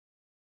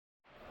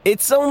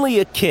It's only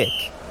a kick,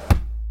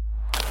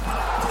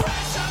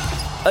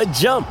 a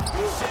jump,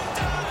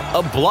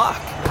 a block.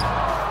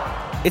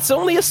 It's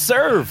only a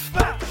serve.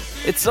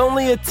 It's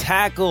only a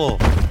tackle,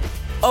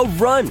 a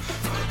run.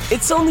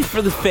 It's only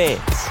for the fans.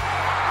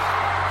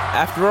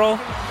 After all,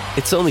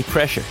 it's only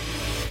pressure.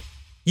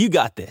 You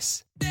got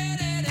this.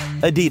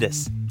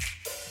 Adidas.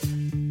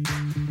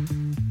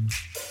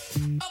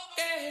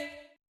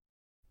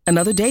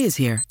 Another day is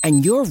here,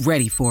 and you're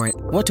ready for it.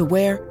 What to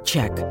wear?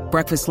 Check.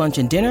 Breakfast, lunch,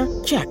 and dinner?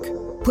 Check.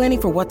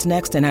 Planning for what's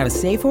next and how to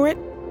save for it?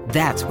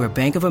 That's where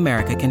Bank of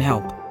America can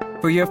help.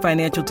 For your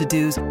financial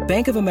to-dos,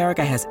 Bank of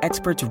America has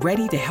experts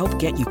ready to help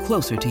get you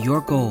closer to your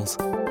goals.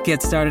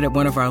 Get started at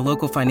one of our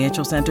local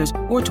financial centers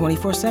or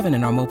 24/7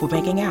 in our mobile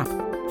banking app.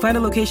 Find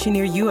a location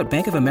near you at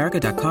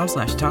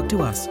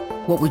bankofamerica.com/talktous.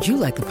 What would you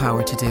like the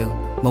power to do?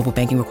 Mobile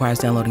banking requires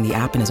downloading the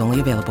app and is only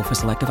available for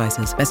select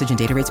devices. Message and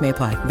data rates may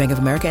apply. Bank of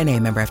America N.A.,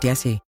 member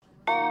FDIC.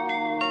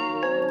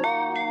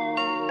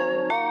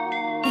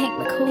 Hank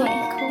McCoy.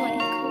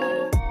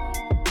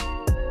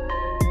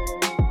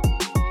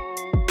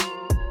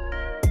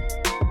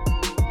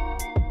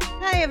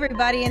 Hi,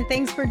 everybody, and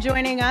thanks for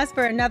joining us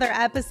for another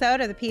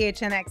episode of the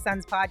PHNX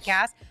Suns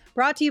podcast,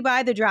 brought to you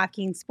by the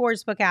DraftKings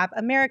Sportsbook app,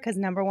 America's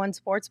 #1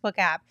 sportsbook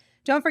app.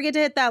 Don't forget to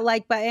hit that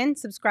like button,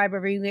 subscribe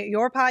wherever you get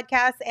your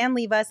podcasts, and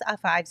leave us a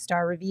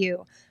 5-star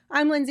review.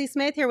 I'm Lindsay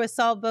Smith here with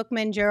Saul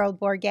Bookman,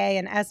 Gerald Bourguet,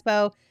 and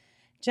Espo.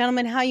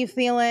 Gentlemen, how you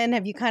feeling?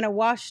 Have you kind of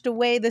washed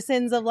away the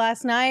sins of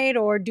last night,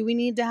 or do we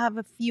need to have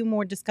a few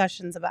more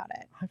discussions about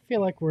it? I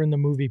feel like we're in the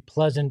movie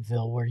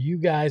Pleasantville, where you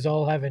guys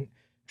all haven't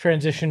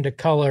transitioned to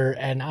color,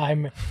 and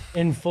I'm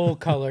in full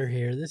color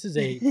here. This is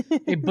a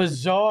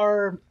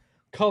bizarre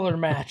color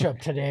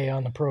matchup today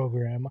on the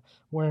program.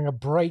 Wearing a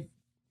bright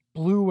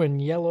blue and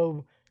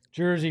yellow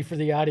jersey for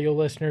the audio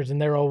listeners,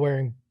 and they're all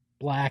wearing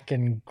black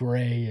and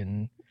gray.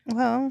 And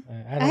well,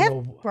 I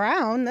have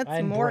brown.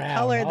 That's more brown.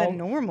 Color than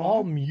normal.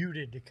 All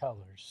muted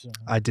colors. So.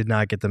 I did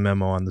not get the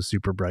memo on the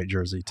super bright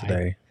jersey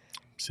today.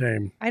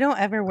 Same. I don't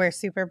ever wear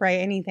super bright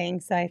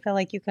anything, so I feel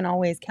like you can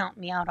always count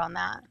me out on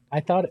that.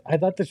 I thought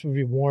this would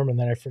be warm, and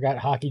then I forgot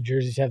hockey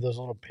jerseys have those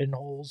little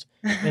pinholes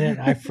in it.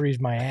 I freeze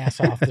my ass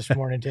off this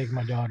morning taking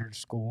my daughter to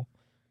school.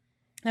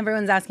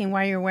 Everyone's asking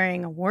why you're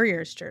wearing a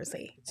Warriors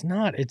jersey. It's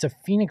not. It's a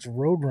Phoenix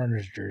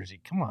Roadrunners jersey.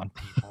 Come on,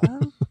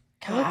 people.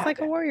 It looks like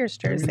a Warriors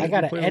jersey. I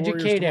got to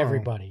educate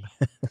everybody.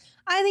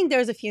 I think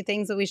there's a few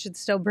things that we should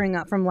still bring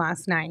up from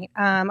last night.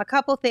 A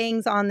couple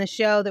things on the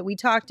show that we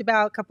talked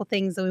about, a couple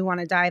things that we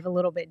want to dive a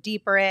little bit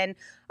deeper in.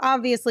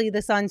 Obviously,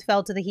 the Suns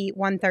fell to the Heat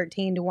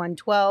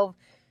 113-112.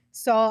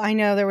 So I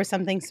know there was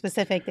something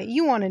specific that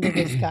you wanted to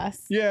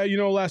discuss. Yeah,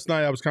 last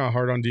night I was kind of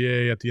hard on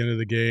DA at the end of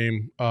the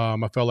game.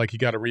 I felt like he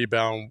got a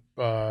rebound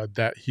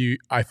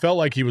I felt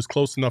like he was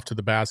close enough to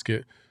the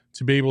basket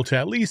to be able to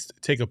at least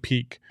take a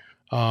peek.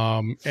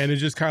 And it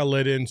just kind of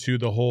led into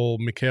the whole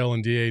Mikal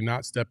and DA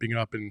not stepping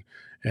up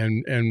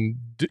and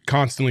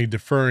constantly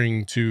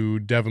deferring to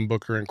Devin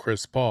Booker and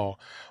Chris Paul.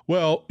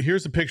 Well,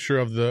 here's a picture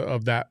of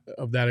that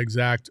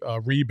exact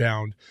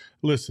rebound.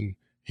 Listen,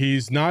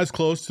 he's not as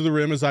close to the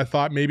rim as I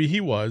thought maybe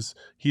he was.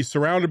 He's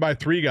surrounded by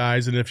three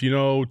guys, and if you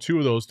know, two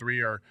of those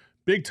three are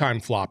big time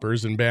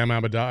floppers, and Bam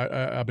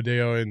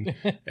Adebayo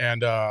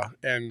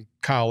and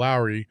Kyle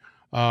Lowry.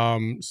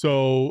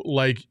 So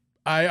like.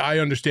 I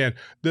understand.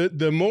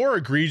 The more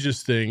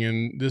egregious thing,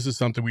 and this is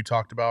something we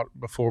talked about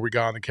before we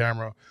got on the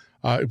camera,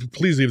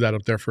 please leave that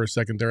up there for a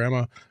second there,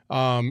 Emma,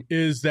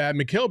 is that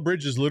Mikal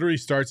Bridges literally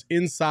starts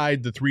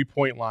inside the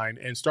three-point line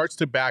and starts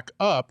to back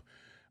up,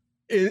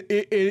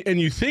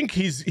 and you think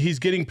he's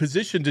getting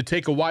positioned to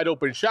take a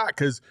wide-open shot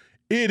because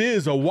it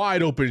is a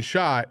wide-open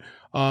shot.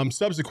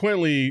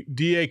 Subsequently,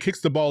 DA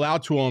kicks the ball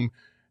out to him,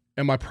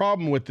 and my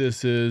problem with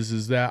this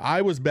is that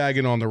I was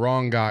bagging on the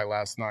wrong guy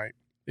last night.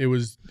 It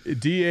was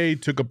DA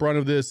took a brunt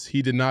of this.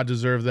 He did not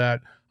deserve that.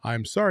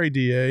 I'm sorry,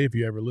 DA, if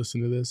you ever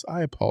listen to this.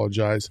 I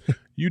apologize.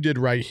 You did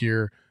right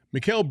here.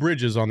 Mikal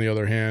Bridges, on the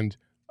other hand,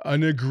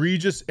 an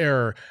egregious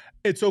error.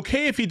 It's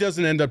okay if he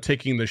doesn't end up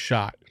taking the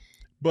shot.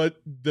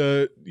 But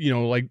I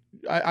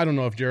don't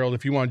know if Gerald,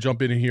 if you want to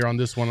jump in here on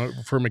this one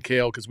for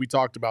Mikal, because we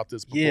talked about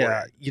this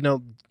before. Yeah,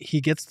 he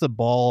gets the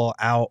ball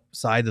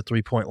outside the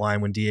three-point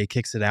line when DA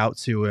kicks it out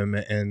to him,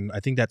 and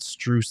I think that's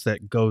Strus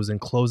that goes and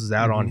closes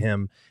out on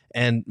him.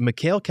 And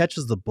Mikal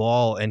catches the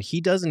ball, and he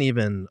doesn't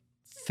even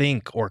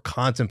think or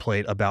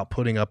contemplate about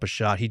putting up a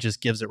shot. He just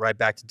gives it right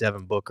back to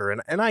Devin Booker.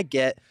 And I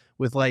get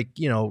with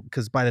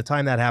because by the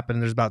time that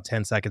happened, there's about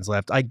 10 seconds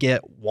left. I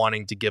get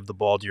wanting to give the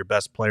ball to your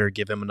best player,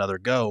 give him another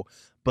go.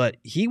 But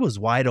he was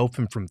wide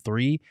open from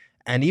three.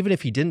 And even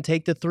if he didn't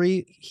take the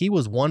three, he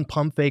was one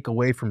pump fake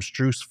away from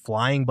Strus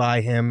flying by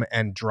him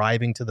and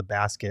driving to the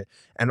basket.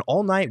 And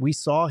all night we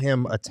saw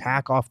him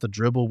attack off the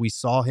dribble. We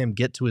saw him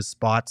get to his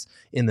spots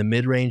in the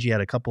mid-range. He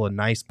had a couple of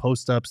nice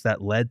post-ups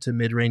that led to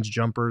mid-range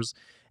jumpers.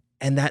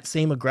 And that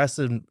same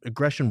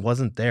aggression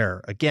wasn't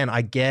there. Again,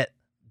 I get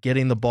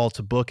getting the ball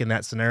to Book in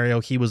that scenario.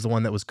 He was the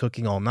one that was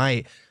cooking all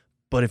night.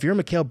 But if you're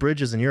Mikal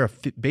Bridges and you're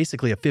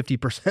basically a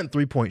 50%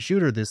 three-point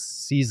shooter this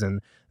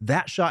season,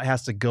 that shot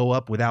has to go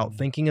up without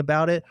thinking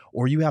about it,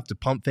 or you have to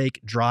pump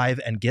fake, drive,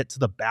 and get to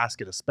the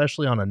basket,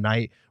 especially on a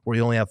night where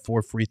you only have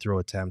 4 free throw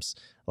attempts.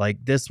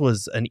 Like, this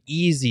was an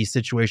easy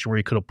situation where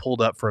he could have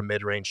pulled up for a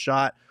mid-range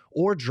shot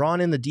or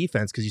drawn in the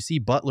defense, because you see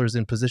Butler's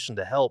in position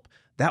to help.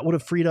 That would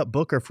have freed up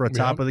Booker for a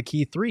top of the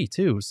key three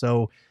too.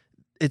 So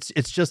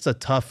it's just a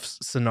tough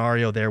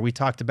scenario there. We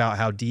talked about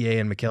how DA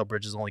and Mikal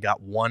Bridges only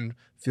got 1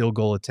 field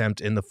goal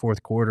attempt in the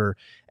fourth quarter,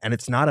 and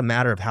it's not a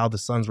matter of how the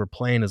Suns were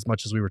playing as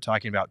much as we were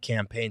talking about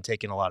campaign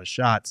taking a lot of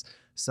shots.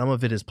 Some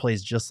of it is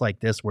plays just like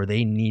this where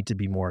they need to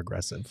be more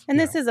aggressive. And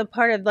this is a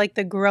part of like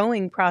the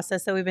growing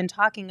process that we've been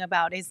talking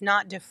about, is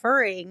not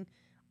deferring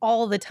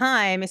all the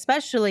time,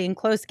 especially in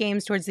close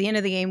games towards the end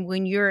of the game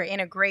when you're in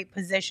a great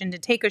position to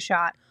take a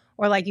shot,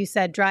 or like you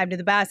said, drive to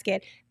the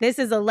basket. This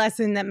is a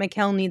lesson that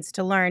Mikal needs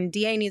to learn.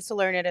 DA needs to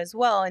learn it as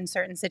well in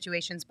certain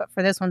situations. But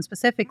for this one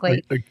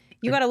specifically,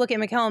 you got to look at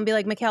Mikal and be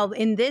like, Mikal,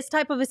 in this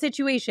type of a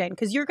situation,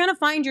 because you're going to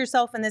find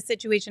yourself in this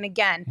situation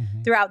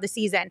again throughout the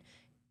season,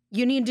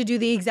 you need to do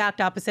the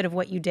exact opposite of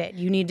what you did.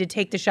 You need to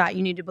take the shot.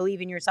 You need to believe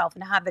in yourself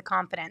and have the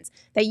confidence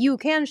that you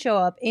can show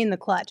up in the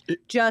clutch,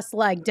 just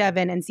like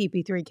Devin and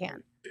CP3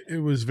 can. It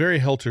was very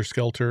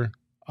helter-skelter.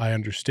 I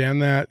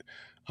understand that.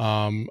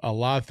 A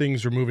lot of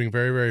things are moving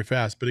very, very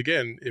fast. But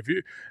again, if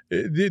you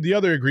the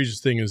other egregious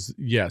thing is,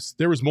 yes,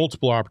 there was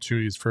multiple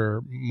opportunities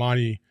for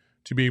Monty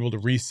to be able to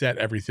reset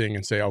everything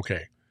and say,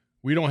 okay,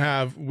 we don't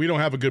have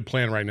a good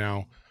plan right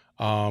now.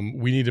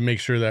 We need to make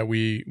sure that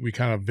we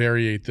kind of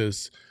variate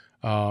this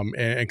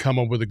and come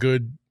up with a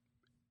good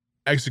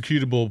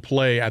executable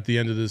play at the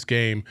end of this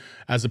game,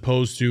 as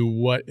opposed to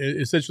what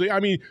essentially, I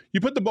mean, you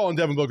put the ball in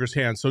Devin Booker's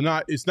hands, so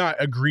it's not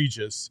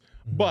egregious,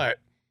 but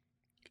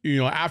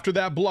after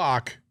that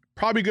block,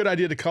 probably a good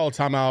idea to call a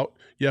timeout.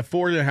 You have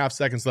 4.5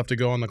 seconds left to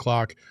go on the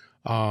clock,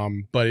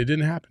 but it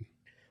didn't happen.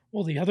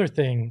 Well, the other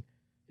thing,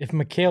 if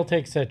Mikal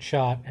takes that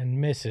shot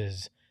and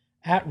misses,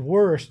 at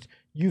worst,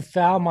 you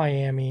foul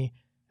Miami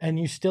and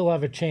you still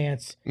have a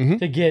chance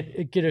to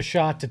get a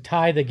shot to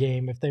tie the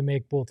game if they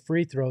make both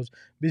free throws,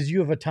 because you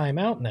have a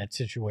timeout in that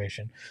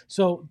situation.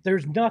 So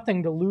there's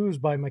nothing to lose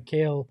by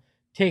Mikal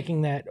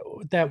taking that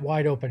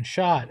wide open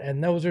shot,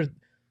 and those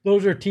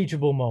are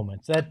teachable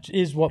moments. That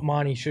is what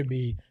Monty should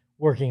be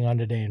working on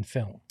today in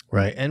film.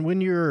 Right. And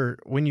when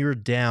you're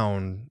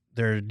down,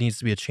 there needs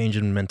to be a change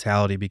in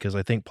mentality, because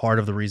I think part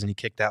of the reason he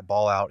kicked that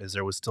ball out is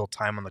there was still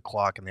time on the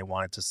clock and they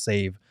wanted to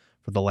save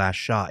for the last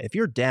shot. If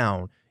you're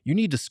down, you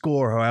need to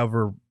score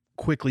however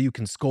quickly you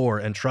can score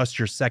and trust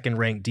your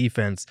second-ranked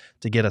defense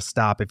to get a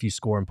stop if you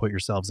score and put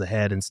yourselves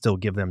ahead and still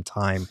give them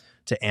time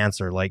to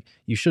answer. Like,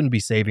 you shouldn't be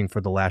saving for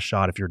the last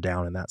shot if you're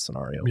down in that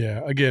scenario.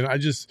 Yeah, again,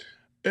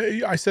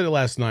 I said it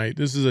last night.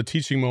 This is a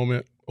teaching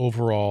moment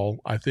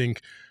overall. I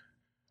think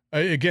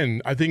DA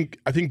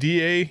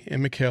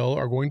and Mikal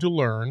are going to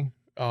learn,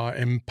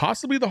 and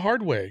possibly the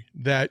hard way,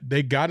 that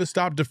they got to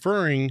stop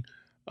deferring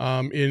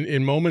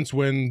in moments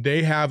when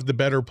they have the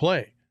better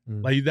play.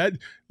 Like that.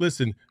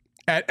 Listen,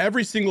 at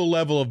every single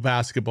level of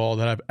basketball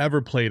that I've ever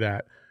played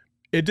at,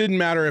 it didn't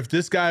matter if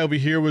this guy over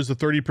here was a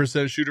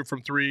 30% shooter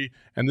from 3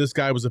 and this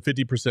guy was a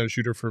 50%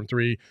 shooter from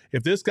 3.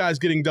 If this guy's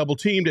getting double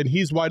teamed and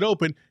he's wide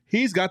open,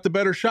 he's got the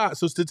better shot.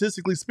 So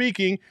statistically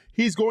speaking,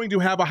 he's going to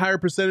have a higher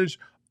percentage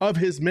of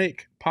his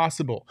make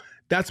possible.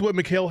 That's what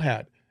Mikal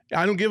had.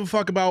 I don't give a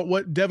fuck about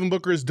what Devin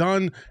Booker has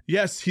done.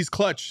 Yes, he's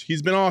clutch.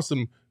 He's been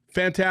awesome.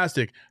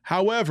 Fantastic.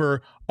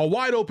 However, a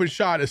wide open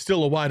shot is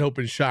still a wide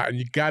open shot, and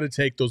you got to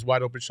take those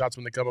wide open shots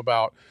when they come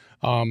about.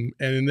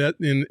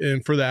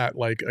 And for that,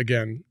 like,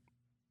 again,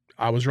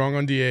 I was wrong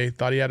on DA.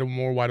 Thought he had a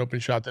more wide open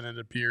shot than it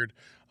appeared,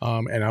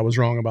 and I was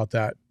wrong about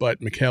that.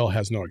 But Mikal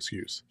has no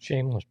excuse.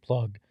 Shameless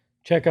plug.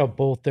 Check out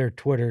both their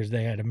Twitters.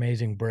 They had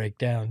amazing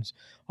breakdowns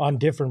on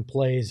different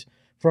plays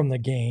from the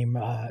game.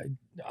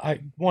 I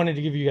wanted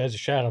to give you guys a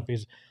shout out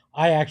because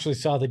I actually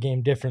saw the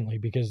game differently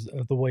because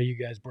of the way you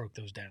guys broke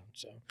those down.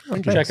 So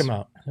check them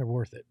out. They're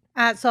worth it.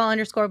 At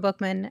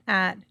Saul_Bookman,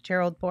 at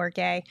Gerald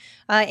Bourget.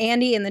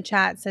 Andy in the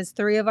chat says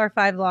 3 of our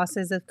 5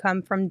 losses have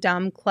come from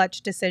dumb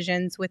clutch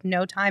decisions with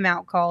no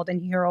timeout called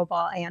and hero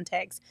ball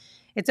antics.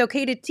 It's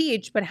okay to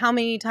teach, but how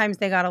many times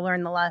they got to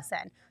learn the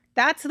lesson?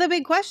 That's the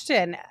big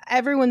question.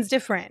 Everyone's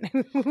different.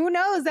 Who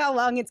knows how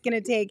long it's going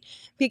to take?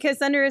 Because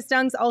Thunderous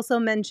Dunks also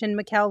mentioned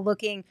Mikal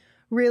looking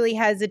really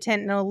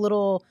hesitant and a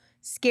little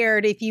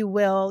scared, if you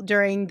will,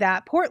 during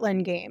that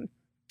Portland game,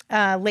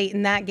 late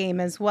in that game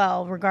as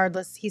well.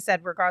 He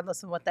said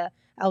regardless of what the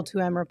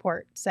L2M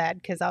report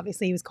said, because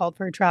obviously he was called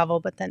for travel,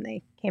 but then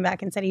they came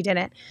back and said he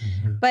didn't.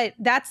 But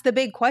that's the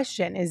big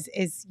question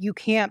is you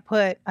can't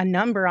put a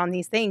number on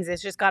these things.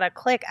 It's just got to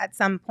click at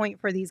some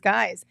point for these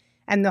guys.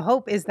 And the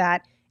hope is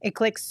that it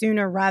clicks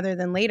sooner rather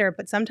than later.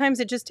 But sometimes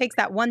it just takes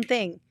that one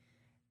thing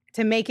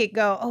to make it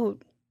go, oh,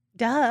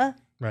 duh.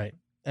 Right.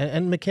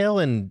 And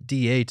Mikal and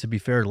DA, to be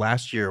fair,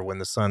 last year when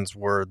the Suns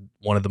were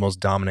one of the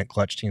most dominant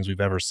clutch teams we've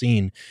ever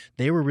seen,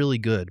 they were really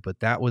good. But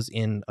that was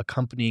in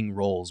accompanying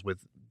roles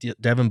with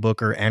Devin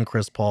Booker and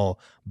Chris Paul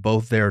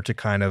both there to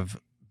kind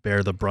of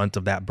bear the brunt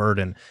of that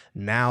burden.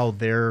 Now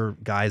they're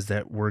guys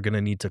that we're going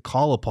to need to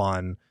call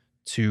upon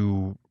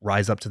to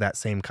rise up to that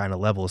same kind of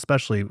level,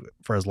 especially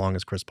for as long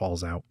as Chris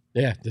Paul's out.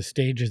 Yeah, the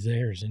stage is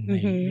theirs, and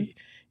they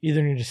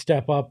either need to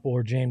step up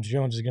or James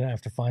Jones is going to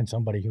have to find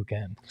somebody who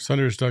can.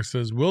 Thunder's Duck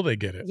says, will they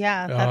get it?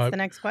 Yeah, that's the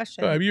next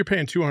question. You're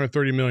paying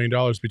 $230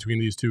 million between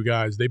these two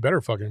guys. They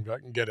better fucking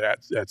get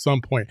it at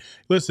some point.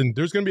 Listen,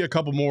 there's going to be a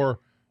couple more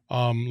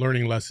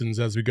learning lessons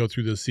as we go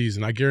through this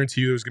season. I guarantee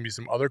you there's going to be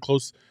some other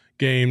close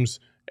games,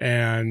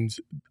 and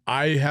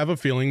I have a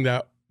feeling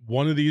that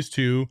one of these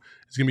two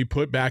is going to be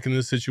put back in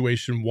this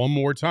situation one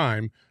more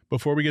time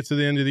before we get to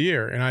the end of the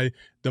year. And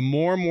the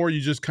more and more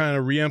you just kind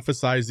of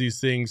reemphasize these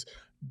things,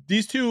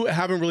 these two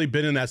haven't really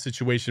been in that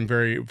situation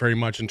very, very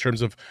much in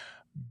terms of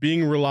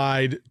being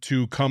relied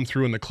to come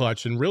through in the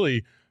clutch. And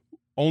really,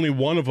 only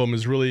one of them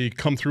has really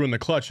come through in the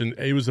clutch. And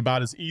it was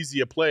about as easy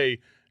a play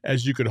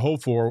as you could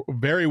hope for.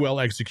 Very well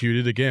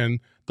executed. Again,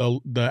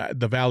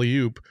 the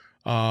Valley-oop,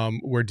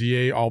 where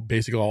DA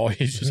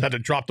he just had to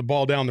drop the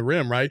ball down the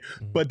rim, right?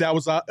 But that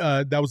was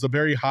a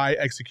very high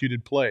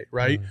executed play,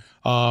 right?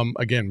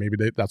 Again, maybe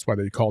that's why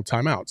they called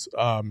timeouts.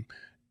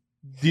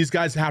 These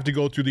guys have to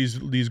go through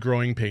these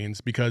growing pains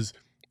because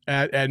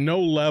at no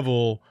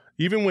level,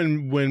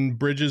 even when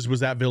Bridges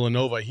was at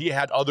Villanova, he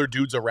had other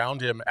dudes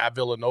around him at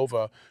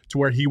Villanova to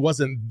where he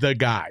wasn't the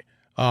guy.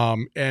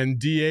 And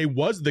DA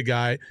was the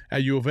guy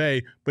at U of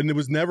A, but it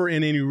was never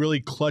in any really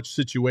clutch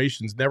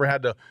situations. Never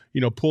had to,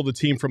 pull the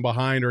team from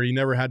behind, or he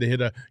never had to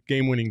hit a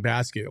game-winning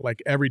basket.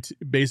 Like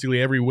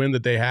basically every win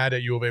that they had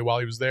at U of A while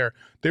he was there,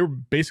 they were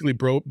basically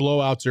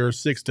blowouts or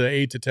 6 to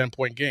 8 to 10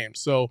 point games.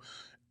 So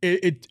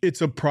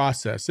it's a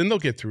process, and they'll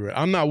get through it.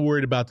 I'm not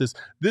worried about this.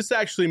 This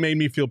actually made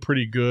me feel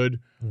pretty good,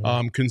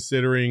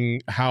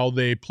 considering how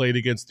they played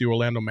against the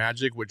Orlando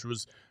Magic, which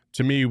was,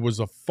 to me, was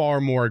a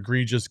far more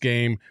egregious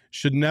game.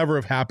 Should never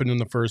have happened in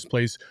the first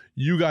place.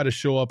 You got to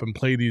show up and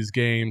play these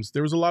games.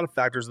 There was a lot of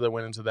factors that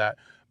went into that.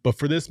 But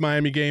for this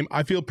Miami game,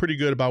 I feel pretty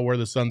good about where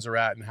the Suns are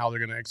at and how they're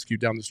going to execute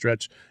down the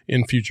stretch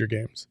in future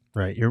games.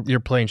 Right. You're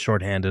playing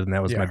shorthanded, and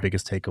that was my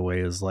biggest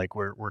takeaway is like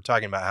we're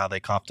talking about how they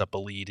coughed up a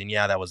lead, and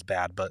that was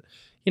bad. But,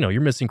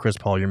 you're missing Chris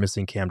Paul, you're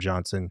missing Cam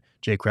Johnson.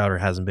 Jay Crowder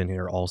hasn't been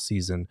here all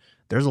season.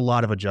 There's a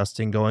lot of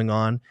adjusting going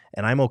on,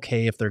 and I'm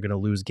okay if they're going to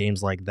lose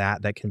games like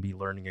that. That can be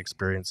learning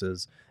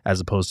experiences,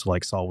 as opposed to,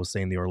 like Saul was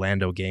saying, the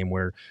Orlando game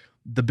where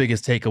the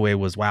biggest takeaway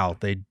was, wow,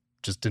 they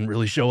just didn't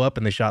really show up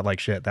and they shot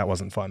like shit. That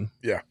wasn't fun.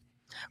 Yeah.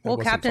 Well,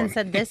 Captain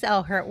said this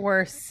L hurt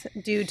worse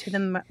due to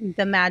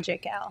the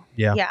Magic L.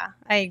 Yeah,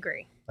 I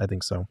agree. I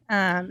think so.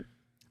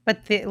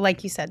 But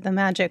like you said, the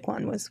Magic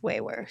one was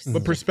way worse.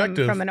 But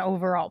perspective, from an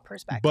overall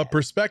perspective. But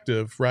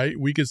perspective, right?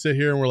 We could sit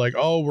here and we're like,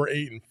 oh, we're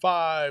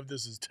 8-5.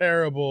 This is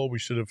terrible. We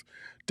should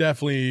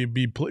definitely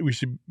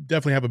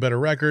have a better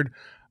record.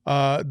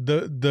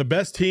 The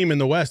best team in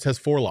the West has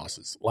 4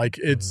 losses. Like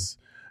it's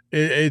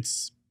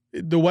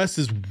the West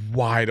is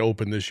wide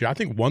open this year. I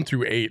think 1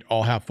 through 8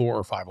 all have 4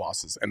 or 5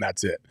 losses, and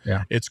that's it.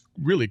 Yeah, it's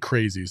really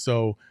crazy.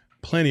 So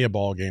plenty of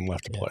ball game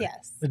left to play.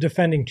 Yes, the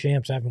defending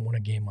champs haven't won a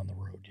game on the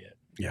road yet.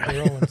 Yeah,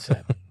 they're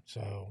 0-7.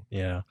 So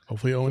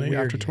hopefully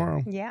 0-8 after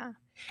tomorrow. Yeah.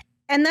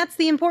 And that's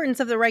the importance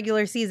of the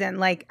regular season.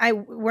 Like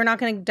we're not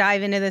going to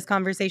dive into this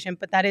conversation,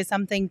 but that is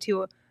something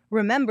to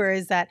remember,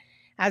 is that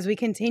as we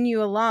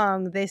continue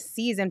along this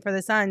season for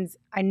the Suns,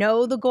 I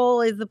know the goal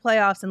is the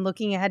playoffs and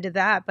looking ahead to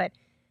that, but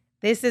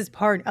this is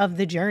part of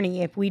the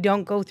journey. If we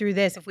don't go through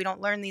this, if we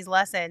don't learn these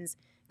lessons,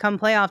 come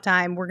playoff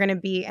time, we're going to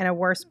be in a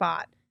worse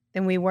spot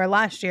than we were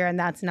last year. And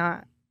that's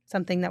not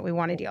something that we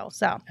want to deal.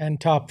 So,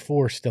 and top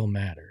 4 still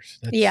matters.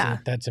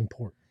 That's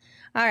important.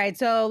 All right.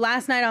 So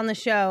last night on the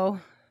show,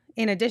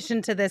 in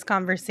addition to this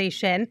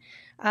conversation,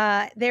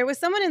 there was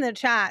someone in the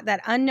chat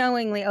that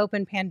unknowingly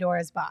opened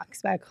Pandora's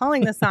box by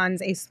calling the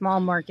Suns a small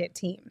market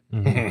team,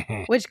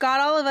 which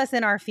got all of us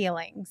in our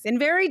feelings in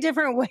very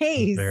different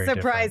ways,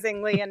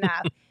 surprisingly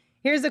enough.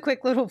 Here's a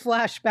quick little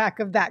flashback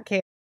of that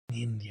case.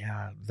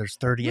 There's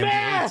 30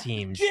 NBA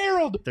teams.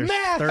 Gerald, there's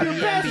Math, 30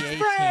 your best NBA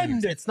friend.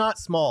 teams. It's not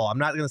small. I'm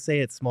not going to say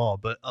it's small,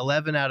 but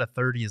 11 out of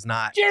 30 is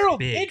not Gerald,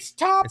 big. it's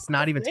top. It's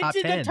not even top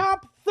 10. It's in the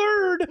top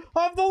third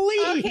of the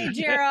league. Okay,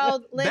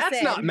 Gerald, listen.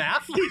 That's not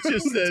math. He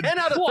just said 10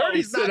 out of 30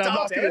 is not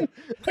top 10.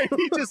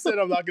 He just said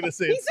I'm not going to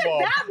say it's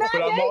small, but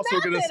I'm also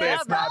going to say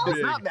it's not big.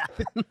 It's not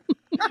math.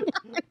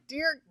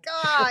 Dear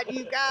God,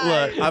 you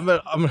guys. Look, I'm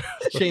gonna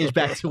change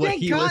back to what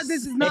Thank he God was this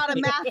is saying. not a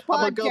math podcast.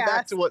 I'm gonna go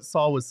back to what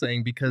Saul was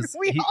saying because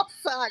we all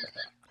suck.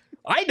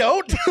 I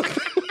don't.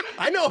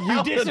 I know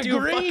how to do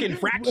disagreed. fucking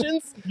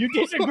fractions. You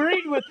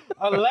disagreed with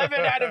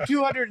 11 out of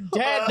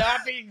 210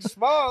 not being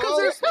small. Because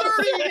there's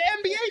 30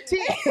 NBA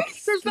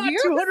teams. There's not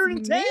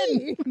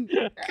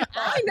 210.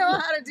 I know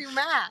how to do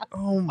math.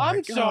 Oh my God.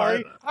 I'm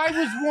sorry. I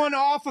was one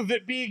off of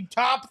it being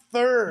top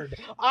third.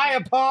 I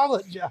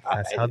apologize.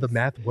 That's how the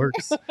math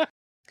works.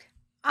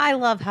 I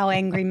love how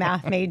angry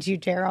math made you,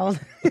 Gerald.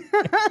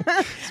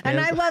 And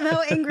I love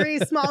how angry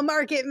small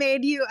market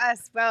made you,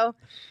 Espo.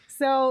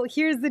 So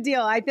here's the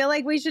deal. I feel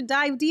like we should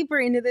dive deeper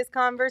into this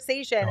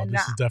conversation. Oh, And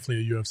this is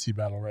definitely a UFC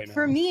battle right now.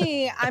 for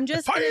me, I'm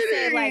just going to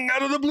say, like,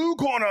 out of the blue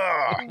corner.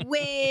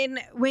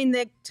 when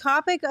the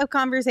topic of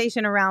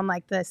conversation around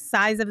like the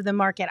size of the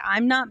market,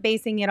 I'm not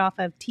basing it off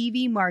of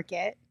TV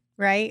market,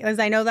 right? Because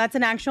I know that's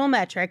an actual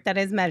metric that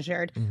is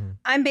measured.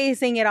 I'm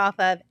basing it off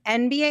of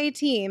NBA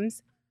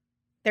teams,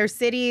 their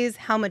cities,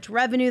 how much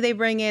revenue they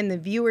bring in, the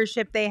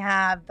viewership they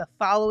have, the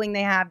following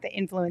they have, the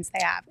influence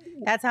they have.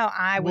 That's how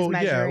I was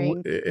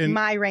measuring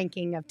my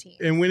ranking of teams.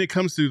 And when it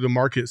comes to the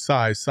market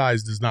size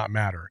does not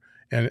matter.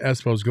 And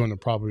Espo is going to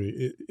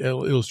probably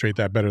illustrate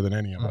that better than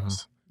any of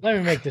us. Let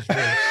me make this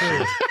very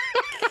clear.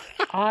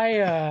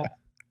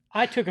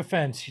 I took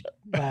offense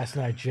last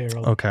night,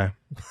 Gerald. Okay.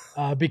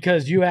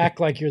 Because you act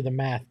like you're the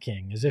math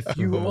king, as if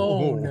you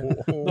own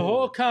the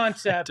whole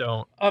concept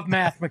of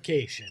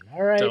mathematication.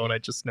 All right. I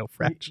just know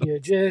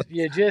fractions.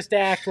 You just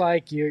act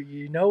like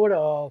you know it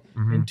all,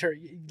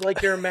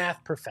 like you're a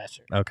math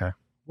professor. Okay.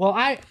 Well,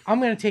 I'm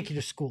going to take you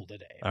to school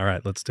today. All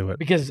right, let's do it.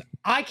 Because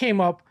I came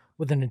up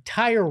with an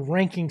entire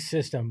ranking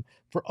system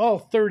for all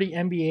 30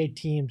 NBA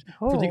teams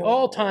for the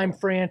all-time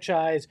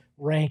franchise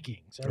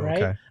rankings, all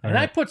right? Okay. And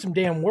I put some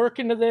damn work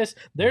into this.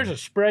 There's a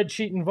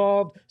spreadsheet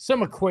involved,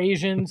 some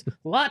equations, a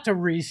lot to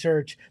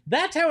research.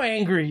 That's how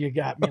angry you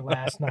got me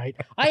last night.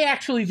 I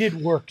actually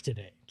did work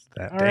today.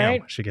 All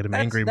right? I should get him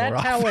angry more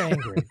That's often. how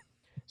angry.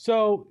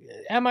 So,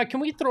 Emma, can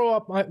we throw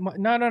up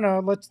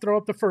no, let's throw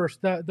up the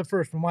first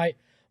one.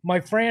 My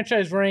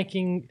franchise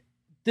ranking.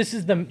 This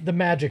is the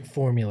magic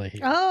formula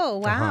here. Oh,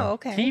 wow.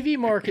 Okay. TV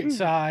market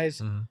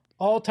size,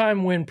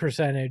 all-time win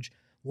percentage,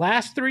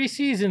 last 3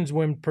 seasons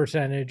win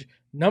percentage,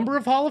 number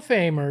of Hall of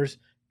Famers,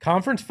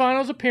 conference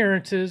finals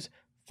appearances,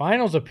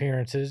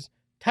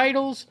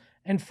 titles,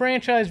 and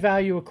franchise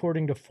value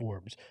according to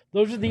Forbes.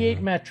 Those are the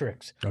 8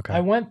 metrics. Okay. I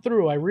went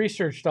through, I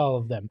researched all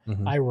of them.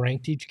 I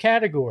ranked each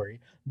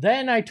category.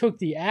 Then I took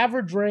the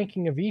average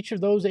ranking of each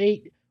of those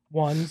 8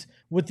 ones,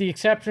 with the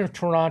exception of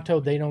Toronto.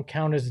 They don't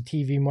count as a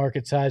TV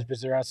market size because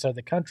they're outside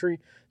the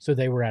country, so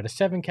they were out of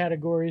 7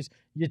 categories.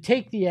 You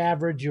take the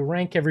average, you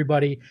rank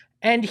everybody,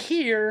 and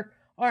here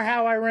are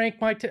how I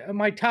rank my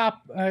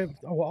top,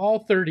 all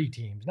 30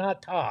 teams,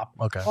 not top,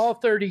 all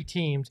 30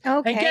 teams.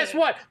 Okay. And guess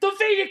what? The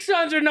Phoenix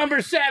Suns are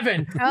number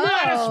 7.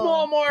 Not a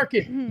small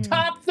market.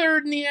 Top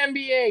 3rd in the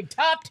NBA.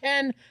 Top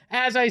 10,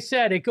 as I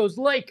said, it goes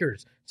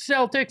Lakers,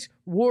 Celtics,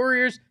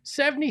 Warriors,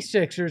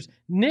 76ers,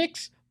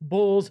 Knicks,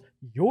 Bulls,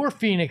 your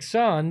Phoenix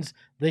Suns,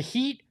 the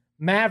Heat,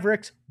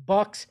 Mavericks,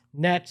 Bucks,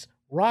 Nets,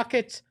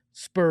 Rockets,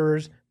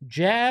 Spurs,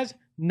 Jazz,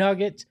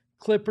 Nuggets,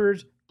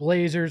 Clippers,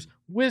 Blazers,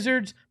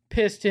 Wizards,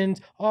 Pistons.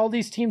 All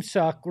these teams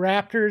suck.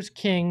 Raptors,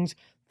 Kings,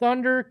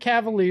 Thunder,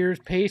 Cavaliers,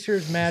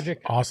 Pacers,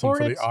 Magic, Awesome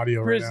Hornets, for the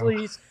audio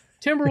Grizzlies,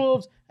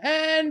 Timberwolves,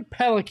 and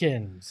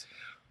Pelicans.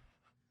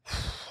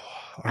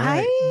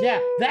 Yeah,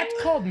 that's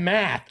called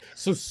math.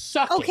 So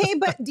suck it. Okay,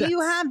 but do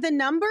you have the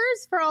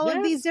numbers for all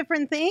of these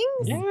different things?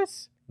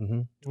 Yes.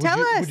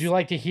 Tell us. Would you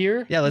like to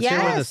hear? Yeah, let's hear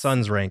where the Yes.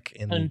 Suns rank.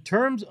 In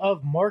terms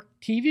of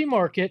TV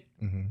market,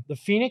 the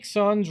Phoenix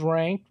Suns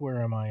ranked,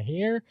 where am I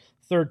here?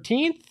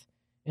 13th.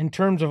 In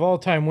terms of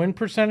all-time win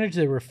percentage,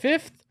 they were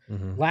 5th.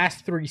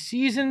 Last 3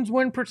 seasons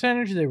win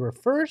percentage, they were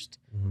 1st.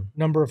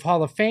 Number of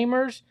Hall of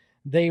Famers,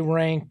 they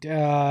ranked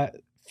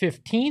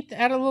 15th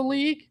out of the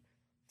league.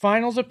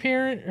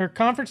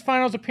 Conference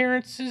finals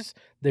appearances,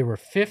 they were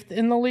 5th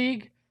in the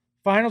league.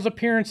 Finals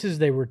appearances,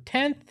 they were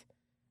 10th.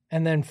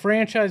 And then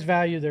franchise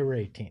value, they were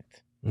 18th.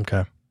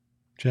 Okay.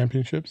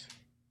 Championships?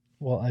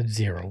 Well,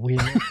 0.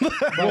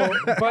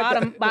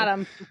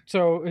 Bottom.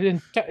 So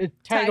in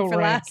title for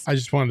rank, last. I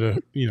just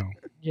wanted to,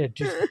 yeah,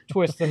 just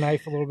twist the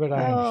knife a little bit.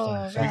 I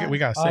understand. God. we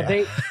got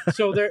to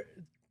say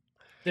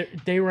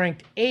They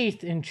ranked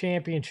 8th in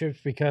championships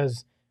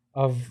because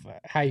of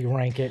how you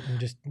rank it and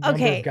just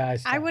number of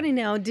guys. I want to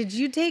know, did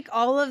you take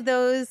all of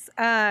those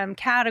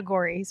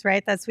categories,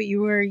 right? That's what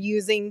you were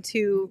using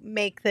to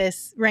make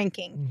this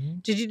ranking.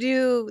 Did you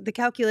do the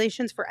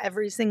calculations for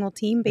every single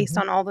team based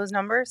on all those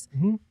numbers?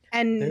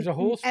 And there's a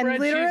whole spreadsheet and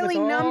literally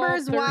with all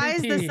numbers 30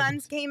 wise, the teams.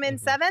 Suns came in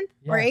 7th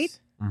or Yes.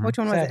 8th? Which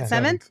one was it?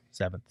 7th?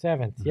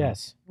 7th.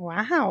 Yes.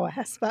 Wow,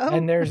 Espo.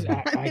 And there's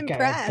I'm I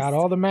impressed. got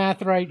all the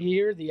math right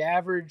here. The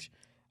average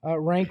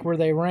rank where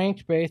they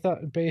ranked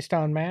based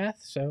on math.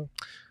 So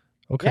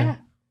Okay. yeah,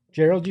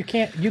 Gerald, you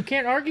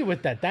can't argue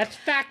with that. That's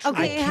factual.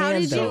 Okay, I how can,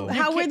 did though. you?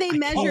 How were they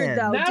measured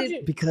though? Now,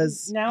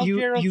 Because now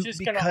Gerald's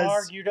just going to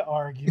argue to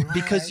argue.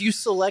 Because you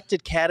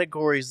selected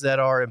categories that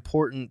are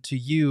important to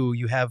you.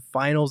 You have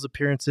finals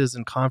appearances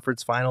and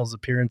conference finals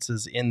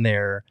appearances in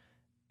there,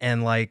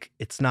 and like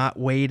it's not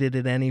weighted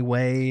in any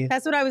way.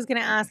 That's what I was going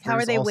to ask. How are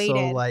There's they also,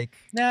 weighted? like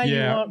now you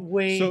Yeah. want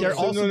weight. So- They're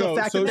also the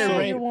fact that they're Now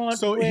ranked. you want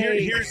So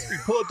weight. here's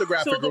pull up the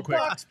graphic so the real quick.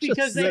 Bucks,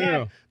 because Just- they no, have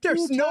no.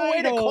 There's two no way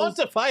to titles.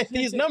 quantify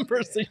these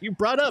numbers that you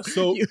brought up.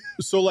 So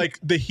like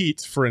the Heat,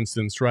 for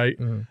instance, right?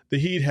 Mhm. The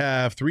Heat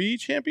have 3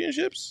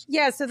 championships.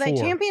 Yeah, so the 4.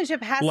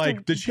 championship has Like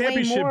to the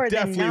championship weigh more than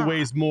definitely not.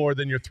 weighs more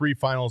than your 3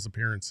 finals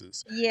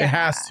appearances. Yeah. It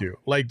has to.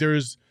 Like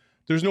there's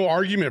there's no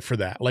argument for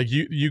that. Like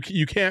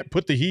you can't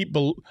put the Heat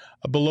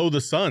below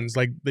the Suns.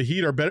 Like the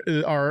Heat are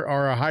better,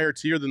 are a higher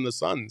tier than the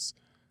Suns.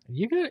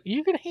 You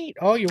can hate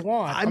all you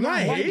want. I'm not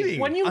hating.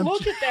 When you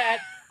look at that,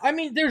 I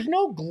mean, there's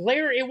no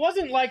glare. It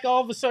wasn't like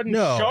all of a sudden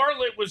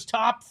Charlotte was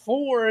top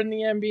 4 in the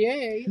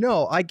NBA.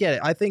 No, I get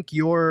it. I think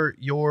the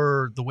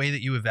way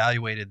that you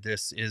evaluated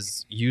this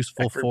is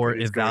useful for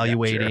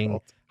evaluating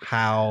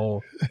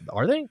how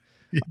are they?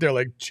 They're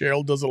like,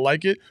 Gerald doesn't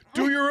like it.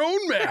 Do your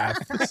own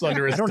math. I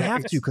don't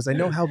have to because I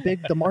know how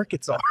big the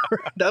markets are.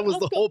 That was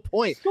the whole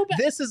point.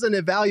 This is an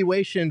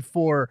evaluation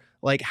for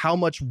like how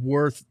much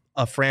worth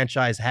a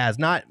franchise has,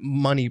 not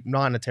money,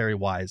 monetary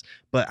wise,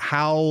 but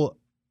how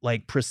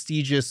like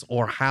prestigious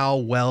or how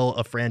well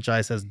a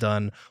franchise has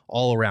done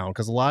all around.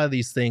 Because a lot of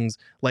these things,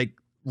 like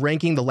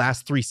ranking the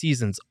last 3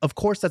 seasons, of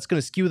course that's going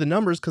to skew the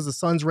numbers because the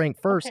Suns rank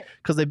first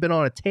because they've been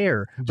on a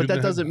tear. But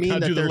that doesn't mean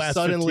that they're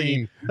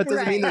suddenly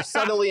mean they're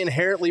suddenly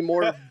inherently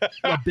more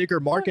a bigger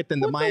market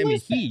than the Miami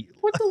Heat.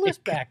 Put the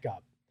list back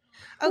up.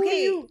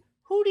 Okay.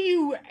 Who do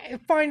you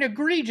find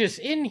egregious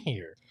in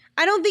here?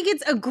 I don't think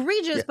it's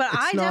egregious, but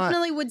I not-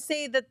 definitely would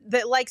say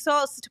that like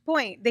Saul's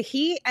point, the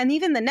Heat and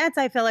even the Nets,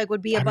 I feel like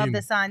would be above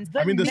the Suns.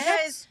 I mean, the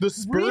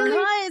Spurs.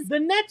 Because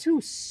The Nets,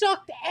 who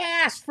sucked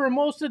ass for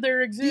most of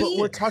their existence. But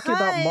we're talking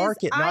about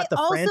market, not the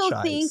franchise. I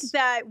also think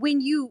that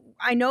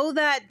I know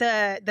that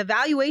the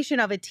valuation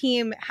of a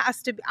team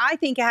I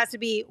think it has to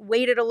be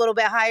weighted a little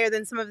bit higher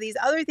than some of these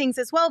other things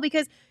as well,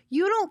 because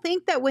you don't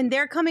think that when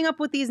they're coming up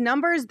with these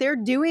numbers, they're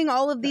doing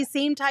all of these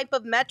same type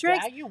of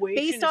metrics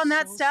based on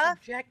that stuff.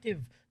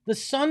 Subjective. The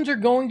Suns are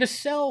going to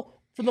sell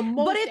for the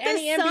most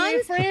any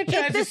NBA franchise.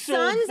 If the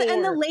Suns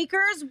and the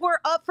Lakers were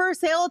up for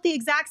sale at the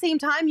exact same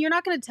time, you're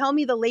not going to tell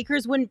me the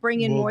Lakers wouldn't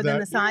bring in more than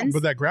the Suns.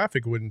 But that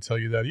graphic wouldn't tell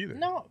you that either.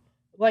 No,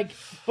 but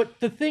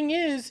the thing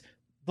is,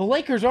 the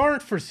Lakers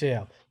aren't for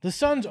sale. The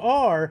Suns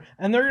are,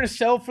 and they're going to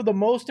sell for the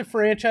most a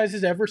franchise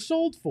has ever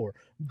sold for.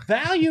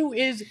 Value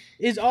is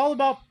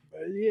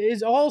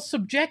all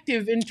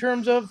subjective in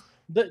terms of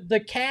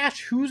the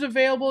cash, who's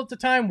available at the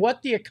time,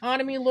 what the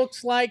economy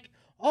looks like.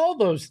 All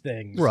those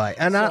things. Right.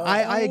 And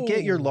I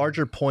get your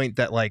larger point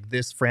that like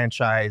this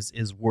franchise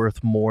is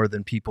worth more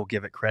than people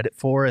give it credit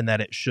for and that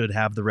it should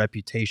have the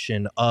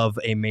reputation of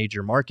a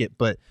major market.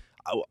 But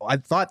I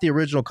thought the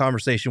original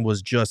conversation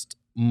was just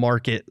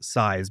market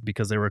size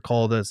because they were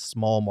called a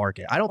small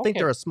market. I don't think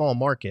they're a small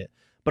market,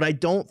 but I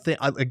don't think,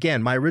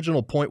 again, my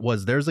original point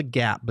was there's a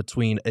gap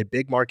between a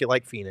big market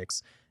like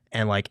Phoenix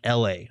and like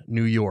LA,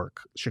 New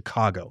York,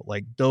 Chicago.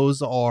 Like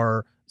those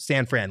are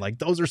San Fran, like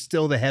those are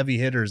still the heavy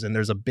hitters, and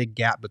there's a big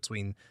gap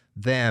between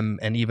them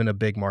and even a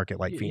big market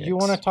like Phoenix. You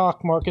want to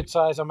talk market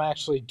size? I'm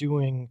actually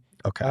doing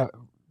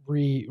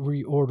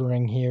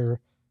reordering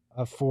here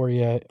for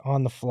you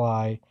on the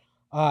fly.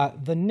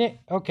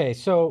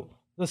 So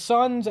the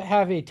Suns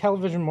have a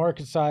television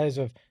market size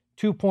of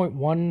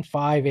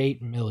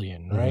 2.158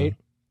 million, right?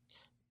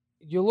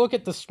 You look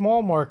at the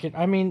small market.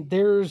 I mean,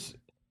 there's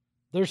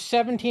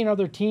 17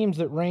 other teams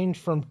that range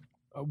from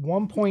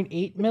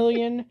 1.8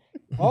 million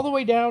all the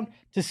way down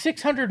to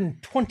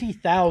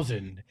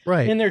 620,000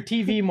 in their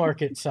TV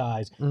market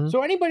size.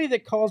 So anybody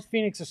that calls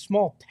Phoenix a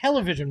small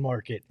television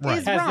market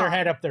has their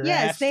head up their ass.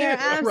 Yes, they are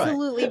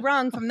absolutely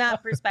wrong from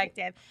that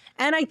perspective.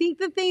 And I think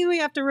the thing we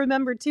have to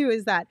remember too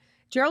is that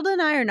Gerald and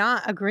I are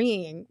not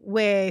agreeing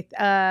with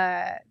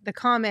the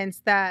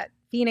comments that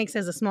Phoenix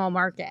is a small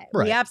market.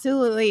 Right. We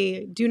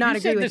absolutely do not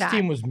agree with that. This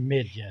team was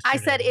mid yesterday. I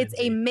said it's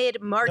a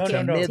mid-market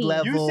team.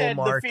 Mid-level You said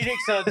market. the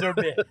Phoenix Suns are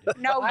mid.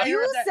 No,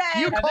 you said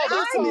I'm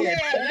mid.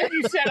 And then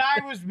you said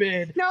I was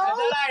mid. No,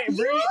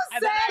 you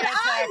said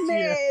I'm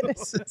mid.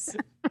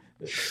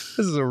 This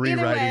is a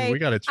rewriting. Way, we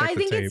got to check I the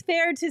think tape. it's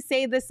fair to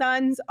say the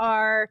Suns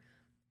are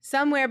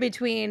somewhere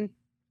between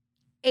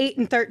 8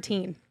 and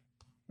 13.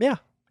 Yeah.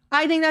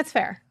 I think that's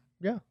fair.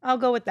 Yeah. I'll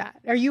go with that.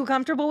 Are you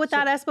comfortable with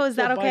that, Espo? Is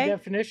that okay? By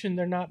definition,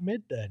 they're not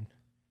mid then.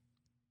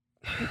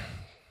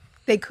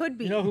 They could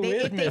be. You know who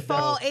is if they mid,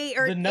 fall though? 8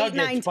 or the 8, Nuggets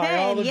 9, 10. By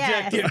all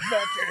yes. objective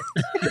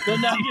metrics. The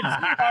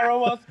Nuggets are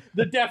almost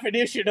the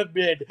definition of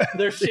mid.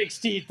 They're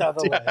 16th on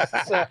the list.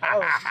 So,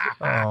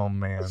 Oh,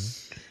 man.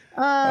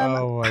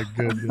 Oh my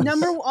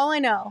goodness. All I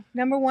know,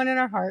 number 1 in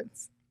our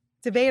hearts.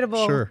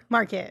 Debatable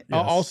market.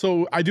 Yes.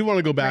 Also, I do want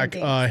to go back.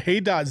 Rankings.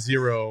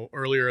 Hey.0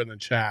 earlier in the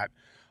chat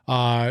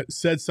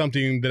said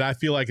something that I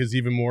feel like is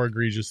even more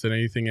egregious than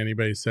anything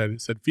anybody said. It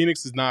said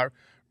Phoenix is not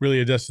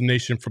really a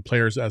destination for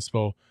players,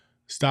 Espo.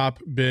 Stop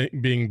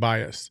being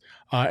biased.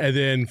 And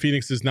then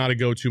Phoenix is not a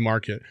go-to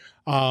market.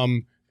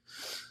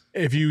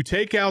 If you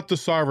take out the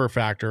Sarver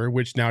factor,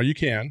 which now you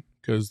can,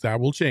 because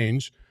that will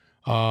change,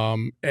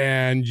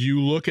 and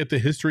you look at the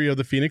history of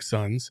the Phoenix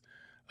Suns,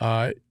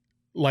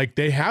 like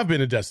they have been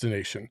a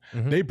destination.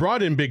 They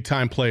brought in big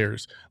time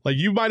players. Like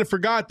you might have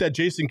forgot that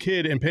Jason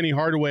Kidd and Penny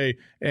Hardaway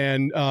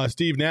and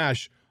Steve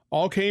Nash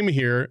all came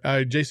here.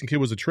 Jason Kidd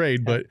was a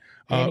trade, but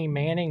Danny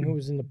Manning, who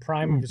was in the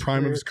prime of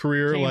his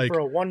career, came like for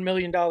a $1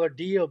 million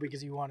deal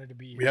because he wanted to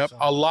be here. Yep,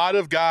 a lot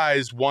of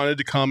guys wanted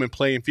to come and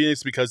play in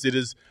Phoenix because it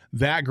is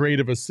that great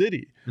of a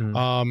city.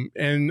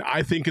 And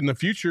I think in the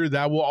future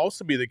that will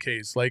also be the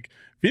case. Like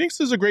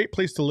Phoenix is a great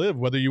place to live,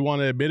 whether you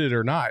want to admit it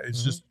or not.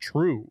 It's just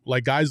true.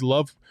 Like guys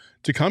love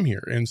to come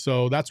here. And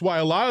so that's why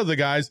a lot of the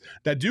guys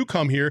that do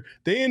come here,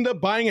 they end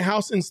up buying a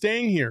house and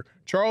staying here.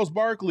 Charles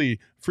Barkley,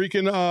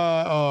 freaking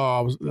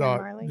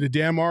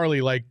Dan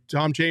Marley, like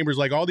Tom Chambers,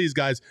 like all these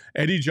guys.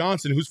 Eddie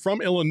Johnson, who's from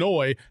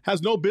Illinois,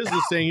 has no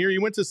business staying here. He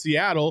went to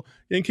Seattle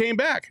and came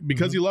back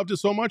because he loved it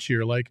so much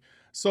here.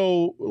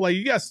 So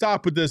you got to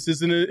stop with this.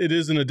 It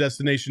isn't a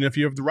destination. If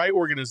you have the right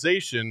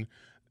organization,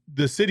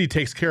 the city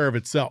takes care of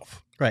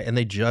itself. Right. And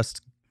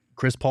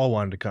Chris Paul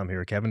wanted to come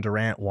here. Kevin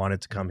Durant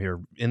wanted to come here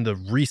in the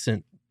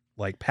recent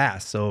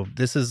past. So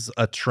this is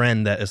a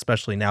trend that,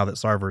 especially now that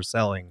Sarver is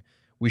selling,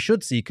 we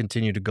should see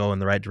continue to go in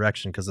the right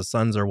direction because the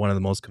Suns are one of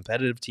the most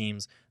competitive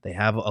teams. They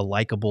have a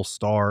likable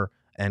star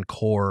and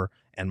core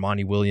and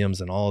Monty Williams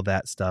and all of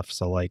that stuff.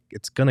 So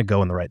it's going to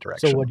go in the right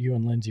direction. So what you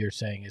and Lindsay are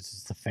saying is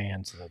it's the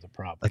fans that are the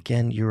problem.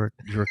 Again, you're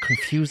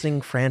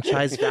confusing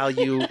franchise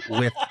value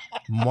with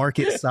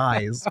market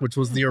size, which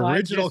was the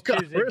original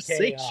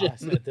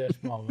conversation. At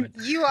this moment.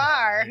 You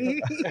are.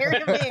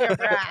 You're being a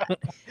brat.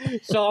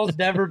 Saul's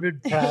never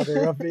been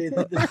prouder of me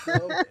than this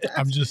moment.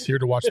 I'm just here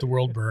to watch the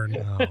world burn.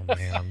 Oh,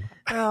 man.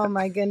 Oh,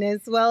 my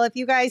goodness. Well, if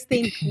you guys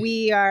think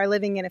we are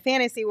living in a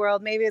fantasy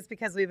world, maybe it's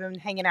because we've been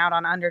hanging out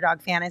on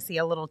Underdog Fantasy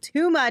a little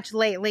too much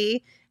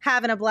lately,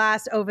 having a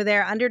blast over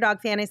there. Underdog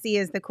Fantasy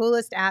is the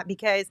coolest app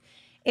because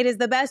it is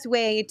the best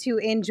way to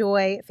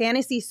enjoy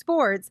fantasy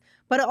sports,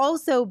 but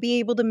also be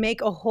able to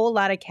make a whole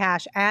lot of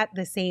cash at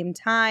the same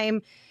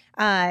time.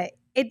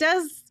 It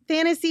does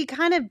fantasy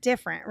kind of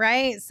different,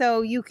 right?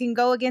 So you can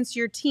go against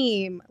your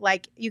team.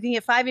 You can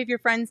get 5 of your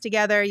friends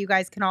together. You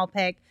guys can all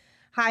pick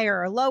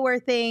higher or lower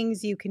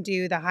things. You can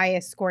do the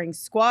highest scoring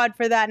squad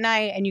for that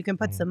night, and you can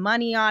put some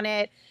money on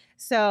it.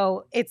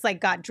 So it's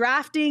got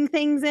drafting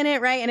things in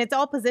it, right? And it's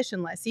all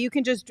positionless. So you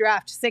can just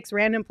draft 6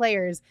 random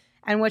players,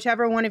 and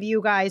whichever one of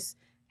you guys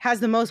has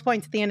the most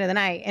points at the end of the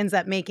night ends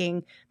up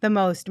making the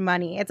most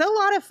money. It's a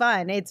lot of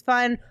fun. It's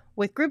fun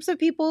with groups of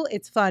people.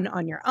 It's fun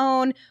on your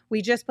own.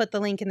 We just put the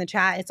link in the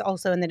chat. It's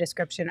also in the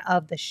description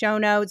of the show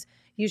notes.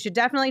 You should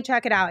definitely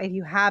check it out if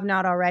you have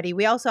not already.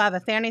 We also have a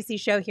fantasy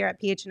show here at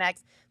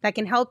PHNX that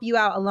can help you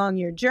out along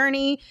your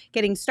journey,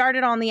 getting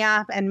started on the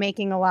app and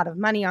making a lot of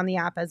money on the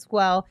app as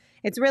well.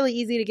 It's really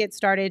easy to get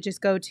started.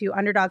 Just go to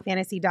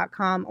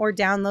underdogfantasy.com or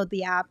download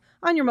the app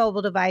on your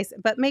mobile device.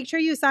 But make sure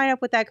you sign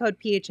up with that code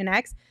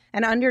PHNX,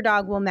 and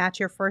Underdog will match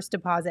your first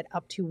deposit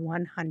up to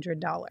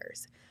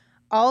 $100.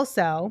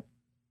 Also,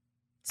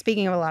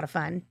 speaking of a lot of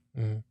fun,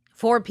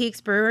 Four Peaks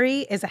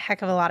Brewery is a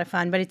heck of a lot of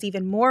fun, but it's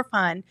even more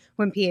fun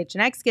when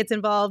PHNX gets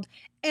involved,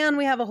 and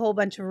we have a whole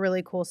bunch of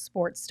really cool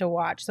sports to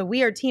watch. So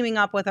we are teaming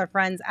up with our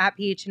friends at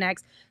PHNX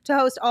to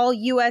host all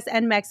U.S.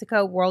 and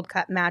Mexico World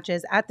Cup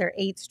matches at their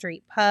 8th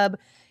Street pub.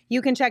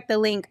 You can check the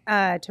link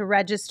to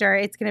register.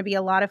 It's going to be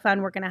a lot of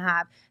fun. We're going to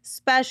have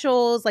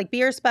specials like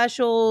beer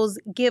specials,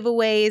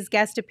 giveaways,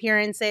 guest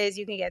appearances.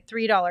 You can get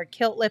 $3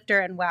 kilt lifter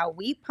and wow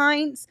wheat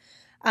pints.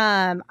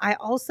 I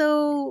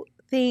also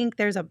think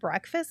there's a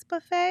breakfast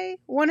buffet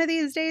one of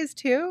these days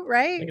too,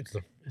 right? I think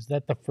is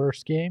that the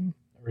first game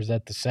or is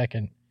that the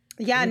second?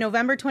 Yeah,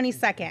 November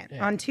 22nd.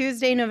 Yeah. On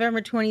Tuesday,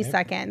 November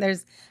 22nd,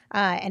 there's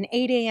an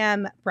 8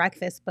 a.m.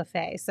 breakfast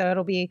buffet. So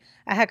it'll be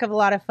a heck of a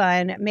lot of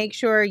fun. Make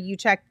sure you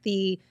check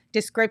the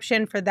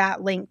description for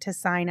that link to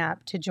sign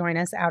up to join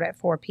us out at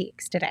Four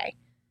Peaks today.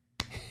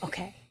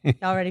 Okay.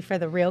 Y'all ready for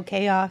the real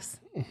chaos?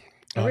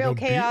 The real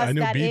chaos I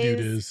know that B-Dude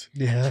is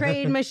Yeah.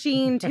 Trade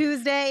Machine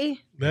Tuesday.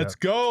 Let's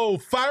go.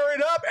 Fire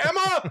it up,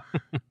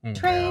 Emma.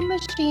 Trade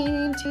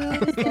Machine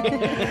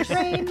Tuesday.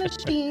 Trade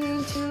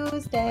Machine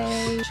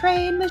Tuesday.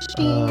 Trade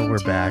Machine we're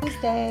back.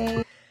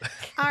 Tuesday.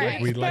 All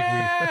right. like we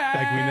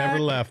never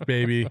left,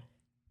 baby.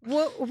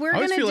 What we're I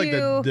always gonna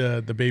feel do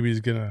like the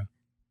baby's gonna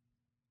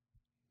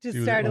just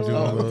do start that. a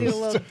We'll do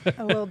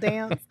little little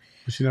dance.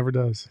 but she never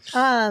does.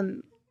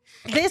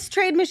 This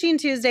Trade Machine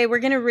Tuesday, we're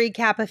going to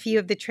recap a few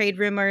of the trade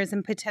rumors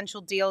and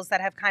potential deals that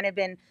have kind of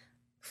been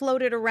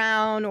floated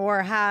around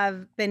or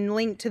have been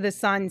linked to the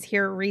Suns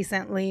here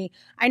recently.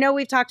 I know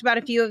we've talked about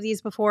a few of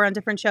these before on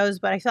different shows,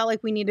 but I felt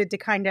like we needed to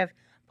kind of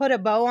put a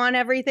bow on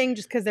everything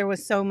just because there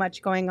was so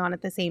much going on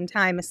at the same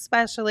time,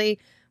 especially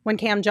when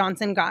Cam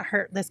Johnson got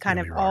hurt. This kind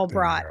of all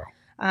brought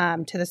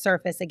to the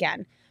surface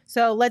again.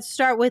 So let's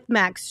start with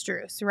Max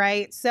Strus,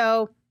 right?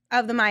 So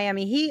of the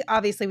Miami Heat,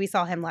 obviously we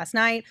saw him last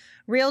night.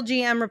 Real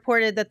GM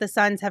reported that the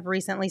Suns have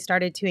recently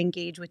started to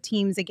engage with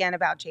teams again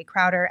about Jay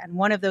Crowder, and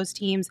one of those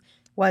teams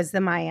was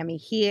the Miami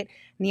Heat.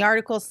 And the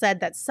article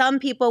said that some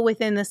people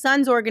within the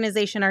Suns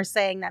organization are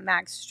saying that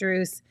Max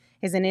Strus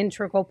is an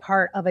integral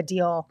part of a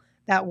deal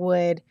that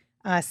would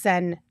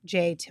send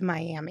Jay to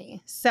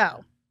Miami.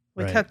 So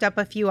we cooked up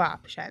a few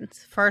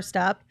options. First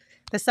up,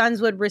 The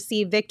Suns would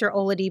receive Victor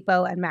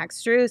Oladipo and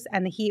Max Strus,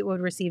 and the Heat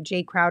would receive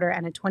Jay Crowder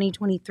and a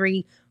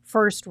 2023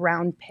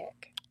 first-round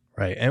pick.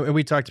 Right. And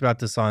we talked about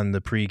this on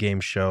the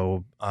pregame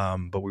show,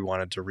 but we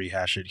wanted to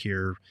rehash it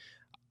here.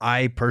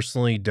 I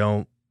personally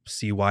don't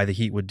see why the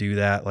Heat would do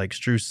that. Like,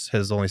 Strus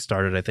has only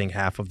started, I think,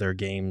 half of their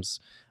games,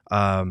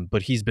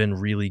 but he's been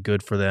really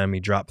good for them. He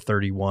dropped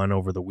 31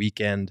 over the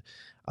weekend.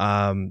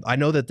 I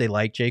know that they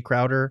like Jay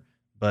Crowder,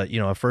 but,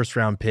 a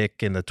first-round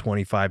pick in the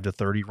 25 to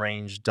 30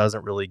 range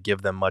doesn't really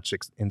give them much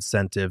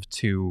incentive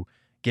to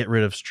get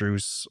rid of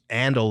Strus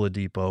and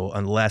Oladipo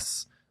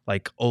unless,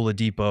 like,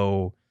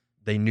 Oladipo,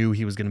 they knew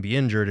he was going to be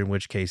injured, in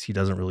which case he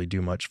doesn't really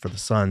do much for the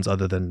Suns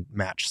other than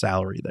match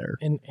salary there.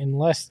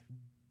 Unless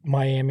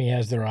Miami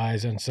has their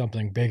eyes on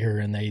something bigger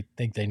and they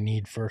think they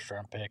need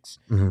first-round picks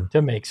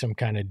to make some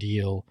kind of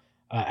deal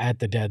at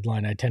the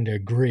deadline, I tend to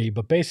agree.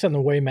 But based on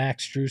the way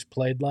Max Strus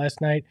played last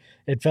night,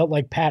 it felt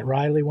like Pat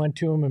Riley went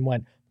to him and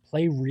went,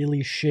 play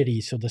really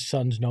shitty so the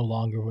Suns no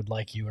longer would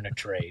like you in a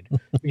trade.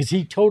 Because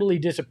he totally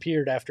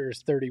disappeared after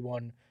his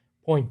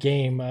 31-point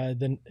game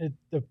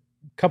the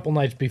couple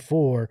nights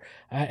before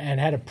and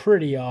had a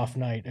pretty off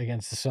night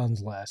against the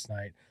Suns last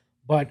night.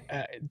 But,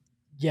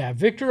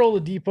 Victor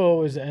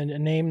Oladipo is a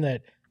name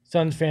that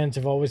Suns fans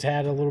have always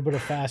had a little bit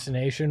of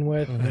fascination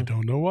with. I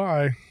don't know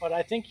why. But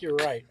I think you're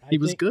right. He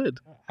was good.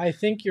 I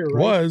think you're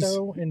right,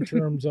 though, in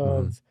terms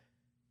of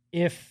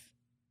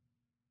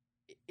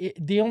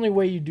the only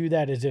way you do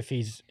that is if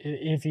he's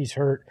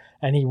hurt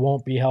and he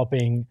won't be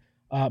helping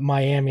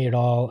Miami at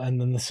all, and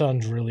then the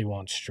Suns really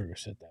want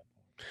Strus at that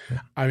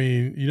point. I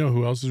mean, you know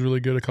who else is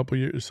really good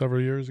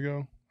several years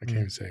ago? I can't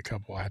even say a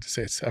couple. I had to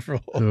say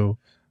several. Who?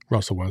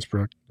 Russell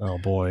Westbrook. Oh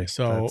boy.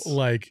 So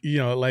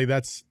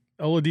that's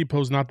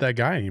Oladipo's not that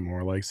guy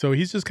anymore. Like, so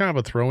he's just kind of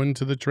a throw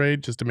into the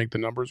trade just to make the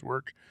numbers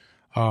work.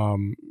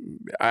 Strus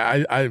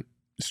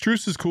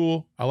is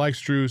cool. I like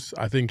Strus.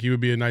 I think he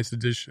would be a nice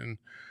addition.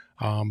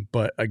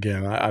 But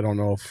again, I don't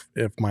know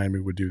if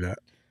Miami would do that.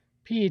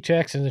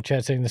 PHX in the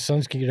chat saying the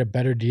Suns could get a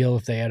better deal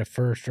if they had a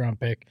first-round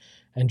pick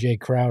and Jay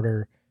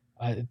Crowder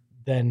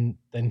than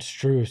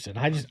Strus, and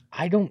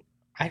I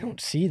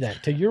don't see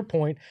that. To your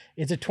point,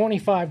 it's a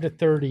 25 to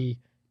 30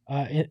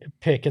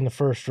 pick in the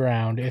first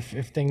round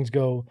if things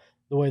go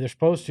the way they're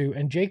supposed to.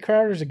 And Jay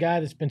Crowder's a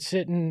guy that's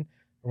been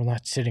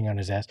not sitting on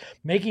his ass,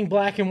 making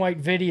black and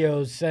white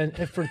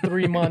videos for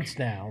 3 months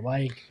now.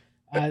 Like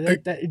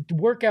that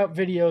workout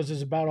videos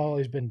is about all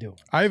he's been doing.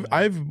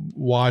 I've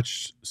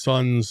watched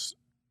Suns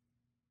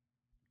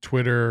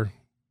Twitter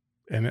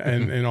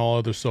and all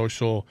other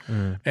social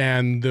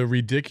and the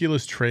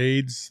ridiculous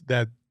trades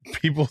that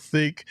people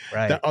think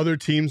that other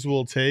teams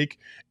will take.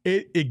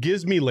 It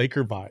gives me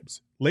Laker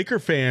vibes. Laker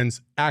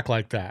fans act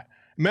like that.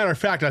 Matter of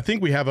fact, I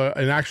think we have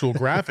an actual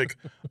graphic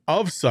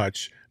of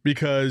such,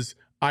 because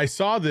I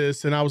saw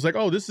this and I was like,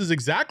 oh, this is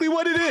exactly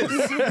what it is.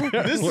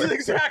 This is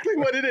exactly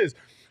what it is.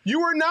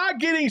 You are not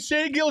getting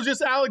Shai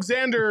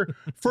Gilgeous-Alexander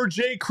for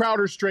Jay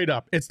Crowder straight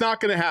up. It's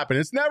not going to happen.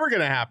 It's never going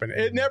to happen.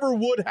 It never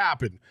would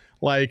happen.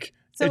 Like,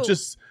 it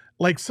just,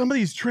 like, some of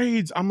these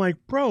trades, I'm like,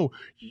 bro,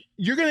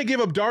 you're going to give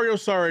up Dario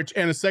Saric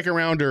and a second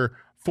rounder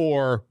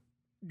for,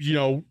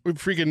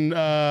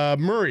 freaking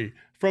Murray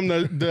from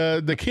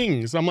the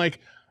Kings. I'm like,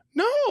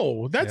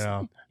 no, that's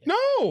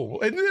no,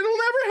 it'll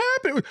never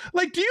happen.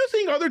 Like, do you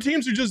think other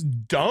teams are just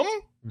dumb?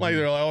 Like,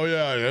 they're like, oh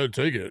yeah,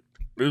 take it.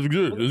 It's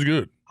good. It's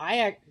good.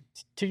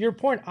 To your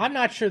point, I'm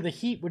not sure the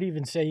Heat would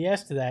even say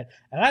yes to that.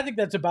 And I think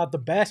that's about the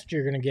best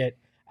you're going to get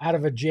out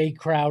of a Jay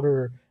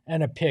Crowder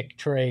and a pick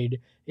trade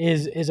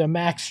is a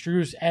Max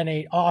Strus and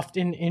a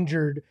often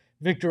injured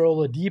Victor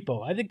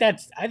Oladipo. I think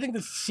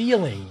the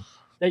ceiling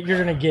that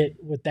you're going to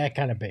get with that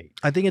kind of bait.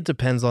 I think it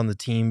depends on the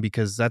team,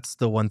 because that's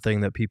the one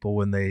thing that people,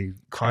 when they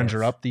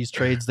conjure up these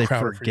trades, they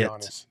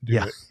forget.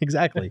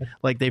 Exactly.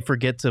 Like, they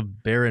forget to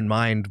bear in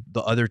mind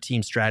the other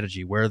team's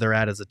strategy, where they're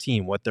at as a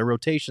team, what their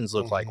rotations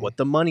look like, what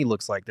the money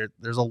looks like.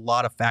 There's a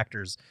lot of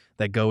factors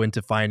that go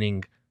into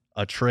finding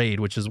a trade,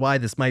 which is why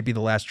this might be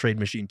the last Trade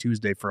Machine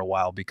Tuesday for a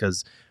while,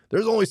 because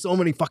there's only so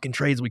many fucking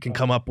trades we can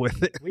come up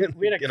with we had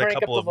to crank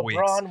up the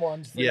LeBron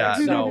ones.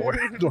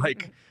 We're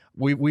like,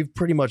 we've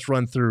pretty much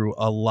run through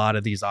a lot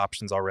of these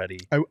options already.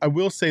 I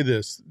will say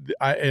this,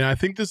 and I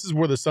think this is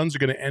where the Suns are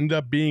going to end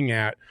up being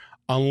at,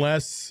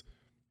 unless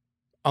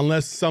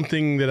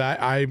something that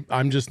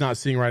I'm just not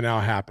seeing right now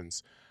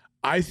happens.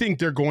 I think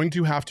they're going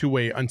to have to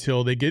wait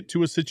until they get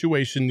to a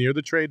situation near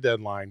the trade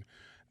deadline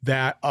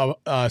that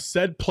a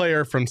said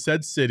player from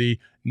said city,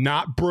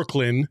 not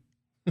Brooklyn,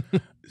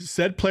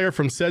 said player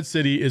from said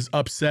city is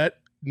upset,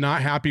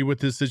 not happy with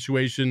this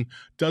situation,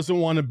 doesn't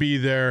want to be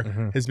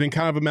there, has been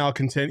kind of a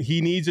malcontent. He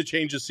needs a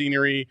change of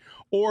scenery,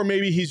 or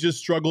maybe he's just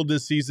struggled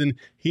this season.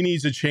 He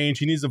needs a change.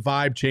 He needs a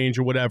vibe change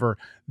or whatever.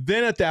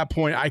 Then at that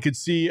point, I could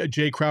see a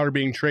Jay Crowder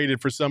being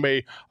traded for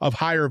somebody of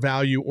higher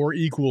value or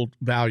equal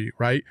value,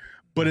 right?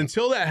 But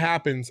until that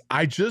happens,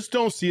 I just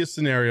don't see a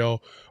scenario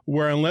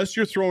where, unless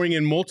you're throwing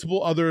in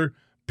multiple other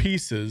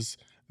pieces,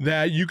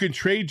 that you can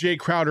trade Jay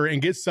Crowder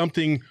and get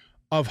something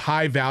of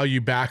high value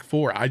back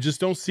four. I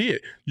just don't see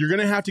it. You're going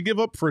to have to give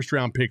up first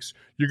round picks.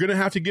 You're going to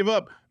have to give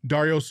up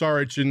Dario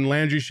Saric and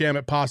Landry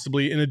Shamet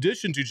possibly in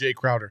addition to Jay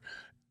Crowder.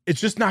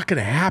 It's just not going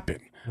to happen.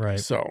 Right.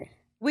 So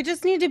We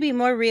just need to be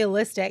more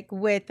realistic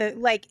with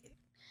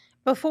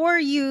before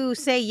you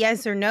say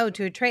yes or no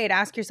to a trade,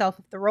 ask yourself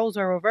if the roles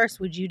are reversed,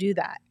 would you do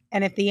that?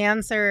 And if the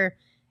answer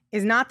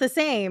is not the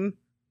same,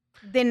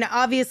 then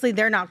obviously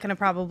they're not going to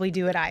probably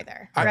do it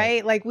either,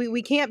 right? Like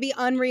we can't be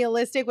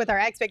unrealistic with our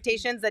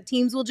expectations that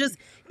teams will just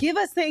give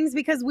us things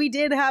because we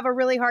did have a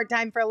really hard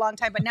time for a long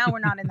time, but now we're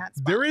not in that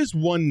spot. there is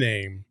one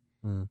name,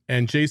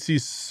 and JC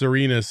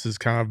Serenas has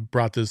kind of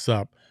brought this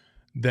up,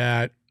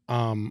 that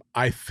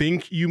I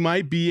think you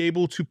might be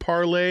able to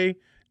parlay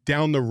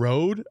down the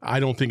road. I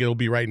don't think it'll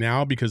be right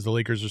now because the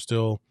Lakers are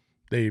still,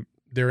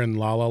 they're in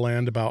la la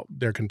land about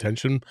their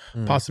contention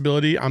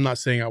possibility. I'm not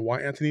saying I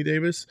want Anthony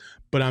Davis,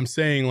 but I'm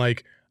saying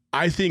like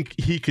I think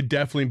he could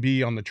definitely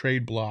be on the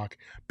trade block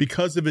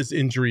because of his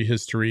injury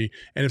history.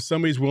 And if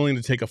somebody's willing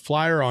to take a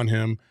flyer on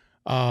him,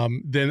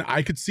 then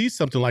I could see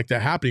something like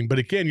that happening. But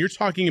again, you're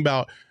talking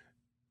about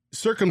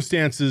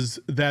circumstances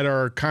that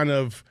are kind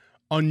of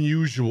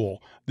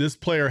unusual. This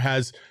player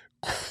has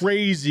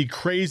crazy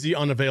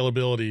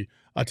unavailability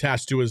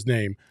attached to his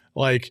name.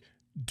 Like,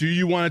 do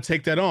you want to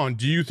take that on?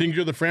 Do you think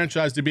you're the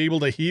franchise to be able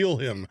to heal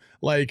him?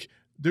 Like,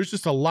 there's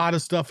just a lot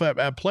of stuff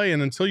at play.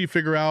 And until you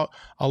figure out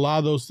a lot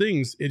of those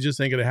things, it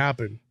just ain't going to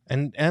happen.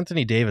 And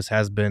Anthony Davis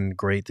has been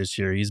great this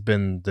year. He's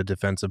been the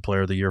defensive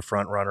player of the year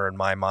front runner in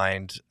my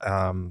mind.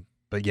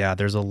 But yeah,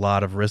 there's a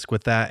lot of risk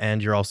with that.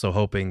 And you're also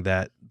hoping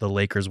that the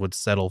Lakers would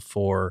settle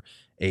for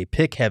a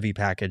pick heavy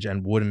package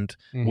and would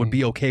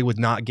be okay with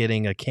not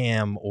getting a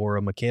Cam or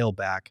a Mikal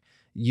back.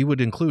 You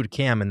would include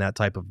Cam in that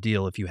type of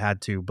deal if you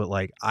had to. But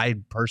like, I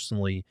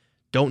personally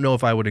don't know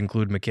if I would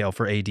include Mikal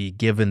for AD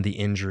given the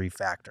injury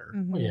factor.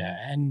 Yeah.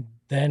 And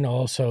then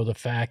also the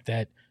fact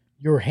that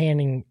you're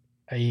handing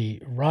a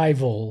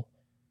rival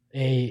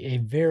a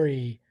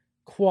very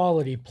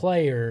quality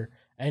player,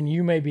 and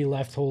you may be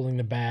left holding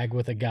the bag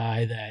with a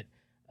guy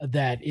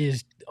that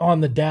is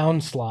on the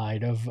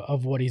downslide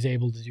of what he's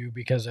able to do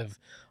because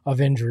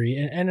of injury.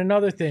 And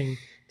another thing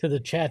to the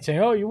chat saying,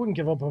 oh, you wouldn't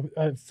give up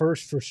a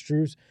first for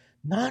Strus.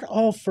 Not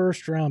all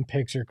first round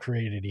picks are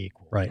created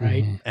equal. Right.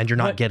 And you're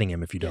not getting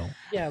him if you don't.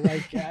 Yeah.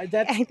 Like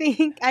that's, I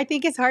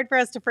think it's hard for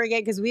us to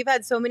forget because we've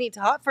had so many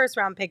top first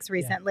round picks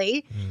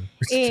recently.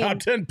 Top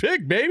 10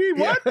 pick, baby.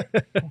 What?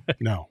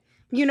 No.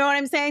 You know what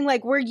I'm saying?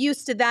 Like, we're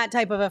used to that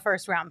type of a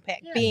first round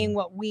pick being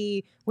what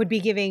we would be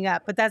giving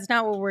up, but that's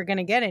not what we're going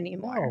to get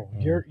anymore.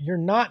 No, you're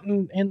not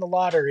in the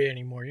lottery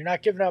anymore. You're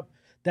not giving up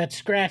that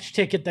scratch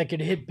ticket that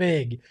could hit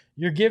big.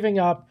 You're giving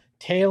up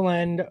tail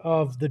end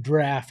of the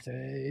draft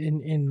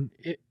in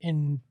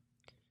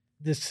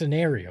this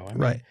scenario. I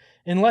mean,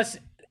 unless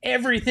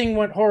everything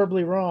went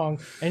horribly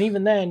wrong, and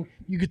even then,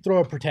 you could throw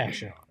a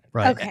protection on it.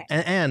 Right. Okay.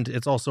 And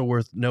it's also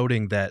worth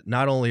noting that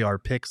not only are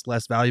picks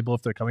less valuable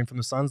if they're coming from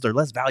the Suns, they're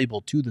less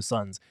valuable to the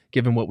Suns,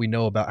 given what we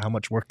know about how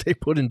much work they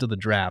put into the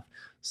draft.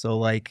 So,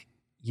 like,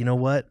 you know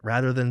what?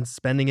 Rather than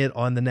spending it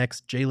on the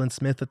next Jalen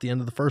Smith at the end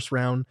of the first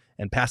round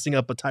and passing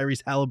up a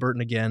Tyrese Halliburton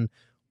again,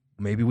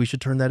 maybe we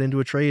should turn that into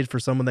a trade for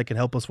someone that can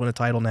help us win a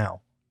title now.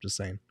 Just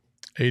saying.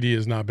 AD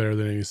is not better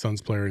than any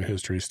Suns player in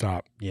history.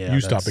 Stop. Yeah, you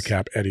stop the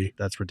cap, Eddie.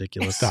 That's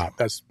ridiculous. Stop.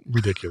 That's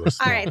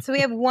ridiculous. All right, so we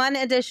have one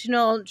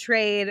additional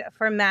trade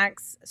for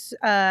Max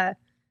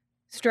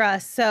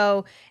Strus.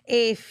 So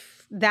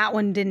if that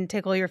one didn't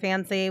tickle your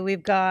fancy,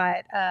 we've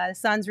got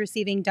Suns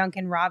receiving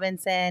Duncan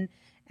Robinson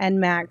and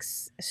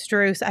Max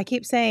Strus. I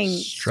keep saying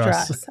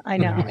Strus. I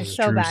know. It's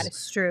so bad. It's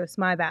Strus.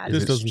 My bad.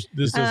 This doesn't.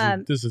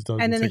 And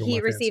then the tickle Heat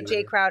my received fancy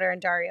Jay Crowder and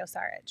Dario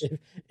Saric.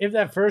 If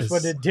that first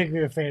one didn't tickle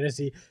your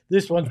fantasy,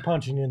 this one's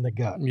punching you in the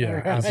gut.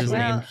 Yeah. That's his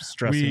Well, name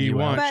stressing We you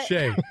want out. But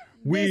Shea. this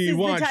We is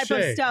want the type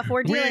Shea. of stuff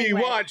we're dealing We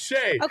with. want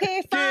Shea.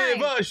 Okay, fine.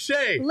 Give us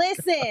Shea.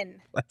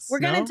 Listen, we're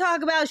going to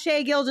talk about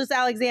Shea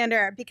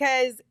Gilgeous-Alexander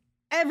because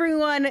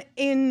everyone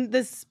in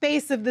the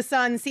space of the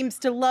Suns seems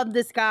to love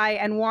this guy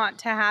and want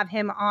to have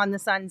him on the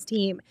Suns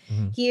team.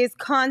 He is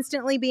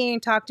constantly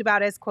being talked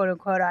about as quote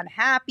unquote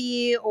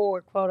unhappy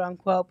or quote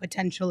unquote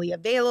potentially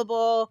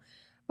available.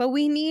 But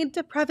we need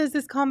to preface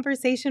this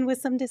conversation with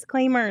some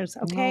disclaimers,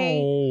 okay?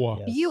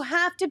 No. You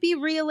have to be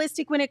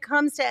realistic when it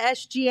comes to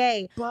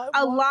SGA.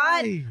 A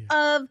lot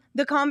of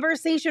the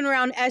conversation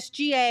around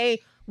SGA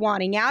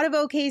wanting out of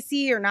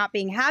OKC or not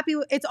being happy,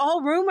 it's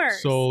all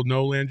rumors. So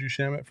no Landry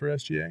Shamet for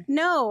SGA?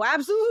 No,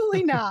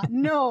 absolutely not.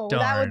 No,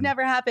 that would Darn.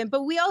 never happen.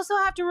 But we also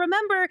have to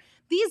remember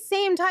these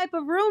same type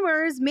of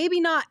rumors, maybe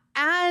not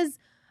as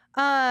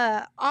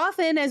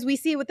often as we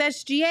see with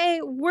SGA,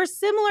 were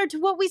similar to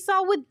what we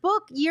saw with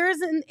Book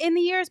years in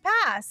the years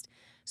past.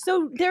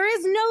 So there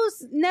is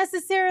no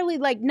necessarily,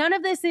 like, none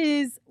of this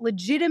is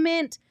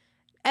legitimate.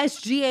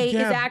 SGA is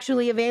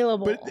actually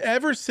available. But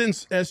ever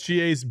since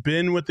SGA's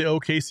been with the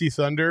OKC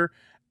Thunder,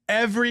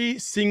 every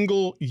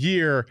single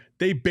year,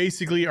 they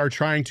basically are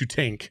trying to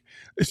tank.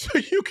 So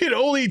you can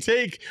only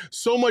take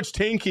so much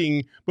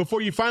tanking before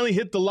you finally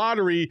hit the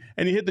lottery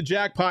and you hit the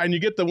jackpot and you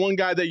get the one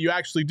guy that you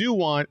actually do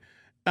want.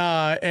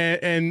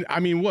 And I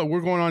mean, what,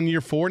 we're going on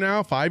year 4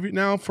 now, 5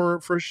 now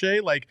for Shea.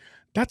 Like,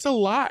 that's a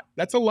lot.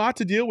 That's a lot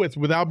to deal with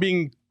without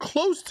being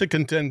close to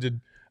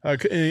contended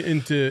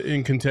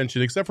in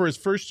contention, except for his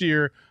first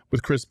year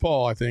with Chris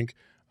Paul. I think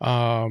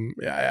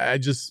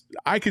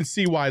I can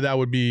see why that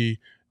would be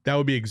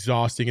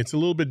exhausting. It's a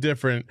little bit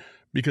different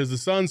because the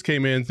Suns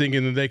came in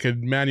thinking that they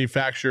could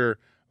manufacture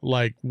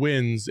like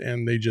wins,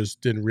 and they just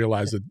didn't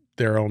realize that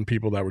their own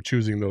people that were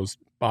choosing those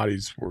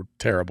bodies were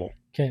terrible.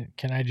 Can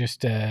I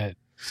just say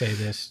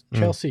this?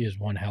 Chelsea is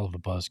one hell of a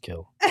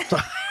buzzkill.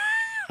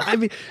 I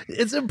mean,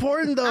 it's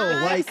important though.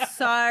 I'm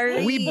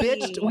sorry. We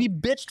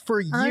bitched for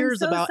years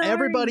so about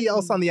everybody sorry.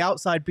 else on the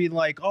outside being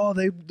like, oh,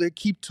 they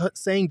keep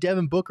saying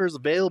Devin Booker's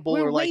available,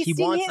 We're or like he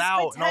wasting wants his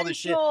out and all this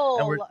shit.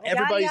 And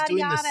everybody's yada, doing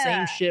yada, the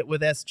same shit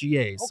with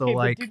SGA. So Okay,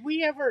 like, but did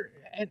we ever?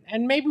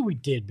 And maybe we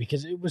did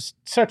because it was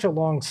such a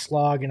long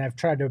slog, and I've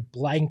tried to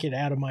blank it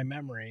out of my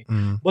memory.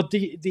 But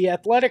the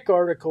Athletic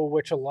article,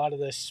 which a lot of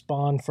this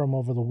spawned from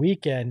over the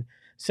weekend,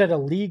 said a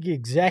league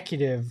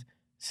executive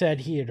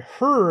said he had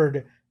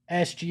heard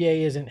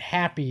SGA isn't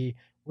happy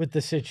with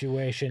the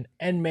situation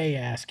and may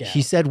ask out.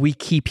 he said we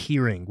keep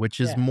hearing, which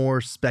is more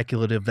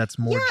speculative. That's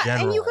more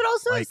general. And you could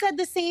also have Like, said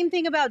the same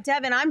thing about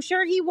Devin. I'm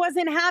sure he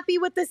wasn't happy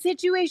with the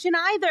situation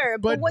either.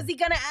 But was he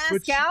going to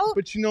ask out?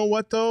 But you know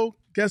what, though?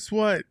 Guess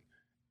what?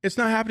 It's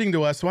not happening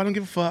to us, so I don't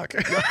give a fuck.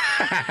 That's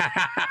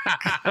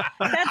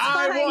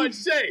I fine. want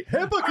Shea.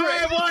 Hypocrite.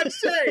 I want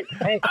Shea.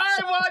 I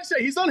want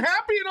Shea. He's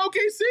unhappy in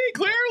OKC,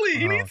 clearly.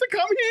 He needs to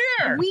come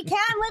here. We can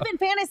live in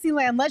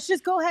Fantasyland. Let's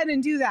just go ahead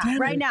and do that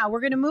right now.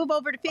 We're going to move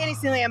over to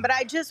Fantasyland, but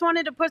I just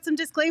wanted to put some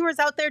disclaimers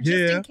out there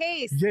just in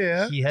case.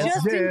 Yeah. he has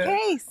Just in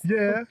case.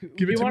 Yeah.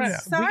 Give it to me now.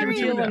 We can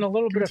deal in a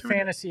little bit of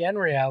fantasy and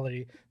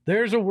reality.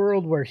 There's a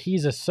world where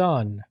he's a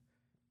son,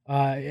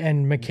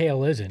 and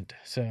Mikhail isn't.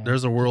 So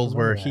There's a world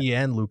where remember that. he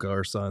and Luka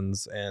are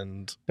sons.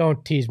 And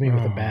Don't tease me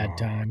with a bad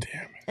time.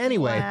 Damn it.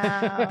 anyway,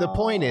 Wow. the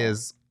point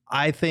is,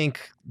 I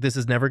think this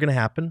is never going to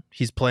happen.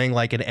 He's playing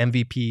like an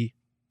MVP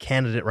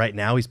candidate right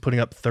now. He's putting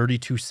up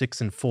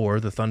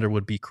 32-6-4. The Thunder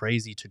would be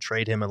crazy to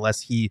trade him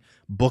unless he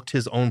booked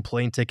his own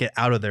plane ticket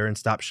out of there and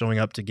stopped showing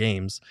up to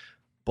games.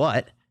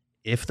 But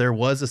if there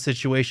was a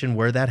situation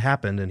where that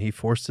happened and he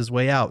forced his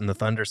way out and the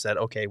Thunder said,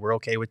 okay, we're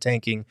okay with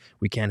tanking,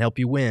 we can't help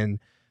you win,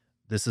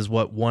 this is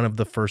what one of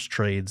the first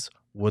trades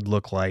would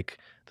look like.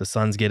 The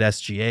Suns get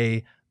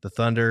SGA, the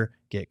Thunder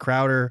get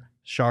Crowder,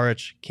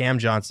 Saric, Cam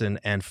Johnson,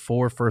 and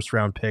 4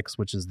 first-round picks,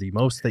 which is the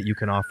most that you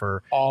can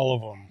offer. All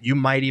of them. You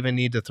might even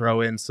need to throw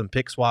in some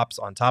pick swaps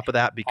on top of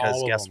that because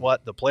All of guess them.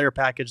 what? The player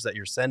package that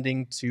you're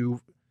sending to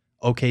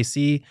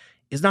OKC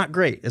is not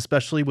great,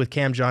 especially with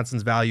Cam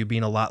Johnson's value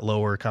being a lot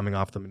lower coming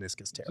off the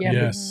meniscus tear. Yeah,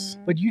 Yes.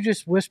 but you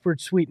just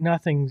whispered sweet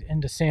nothings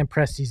into Sam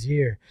Presti's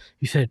ear.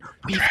 You said,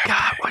 We've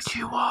got what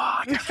you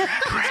want.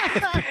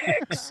 Draft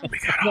picks. We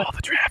got all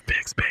the draft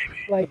picks, baby.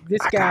 like,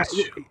 this guy,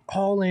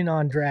 all in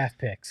on draft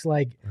picks.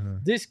 Like,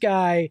 this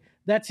guy,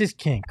 that's his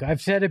kink. I've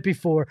said it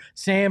before.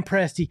 Sam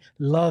Presti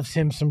loves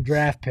him some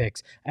draft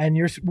picks. And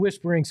you're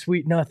whispering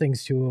sweet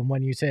nothings to him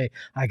when you say,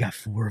 I got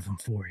 4 of them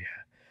for you.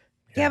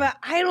 Yeah, but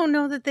I don't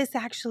know that this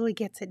actually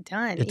gets it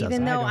done, It doesn't.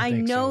 even though I I, don't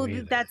think know so that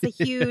either. that's a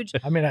huge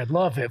I mean, I'd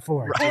love it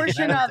for it.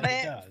 portion I of don't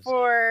think it does.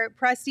 for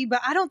Presti,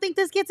 but I don't think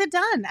this gets it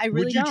done. I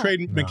really Would you don't.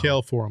 trade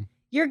Mikhail for him?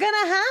 You're going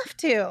to have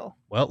to.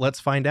 Well, let's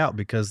find out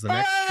because the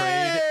next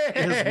trade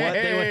is what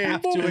they would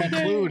have to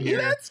include here.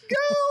 Let's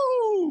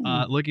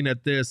go. Looking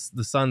at this,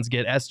 the Suns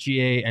get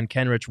SGA and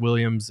Kenrich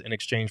Williams in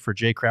exchange for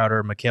Jay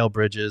Crowder, Mikal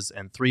Bridges,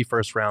 and 3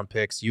 first-round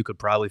picks. You could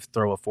probably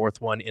throw a 4th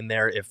one in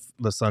there if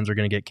the Suns are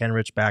going to get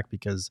Kenrich back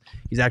because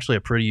he's actually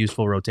a pretty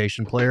useful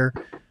rotation player.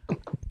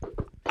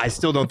 I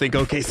still don't think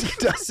OKC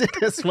does it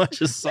as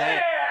much as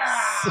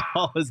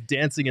Saul is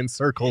dancing in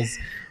circles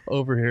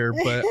over here,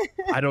 but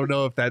I don't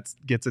know if that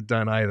gets it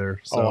done either.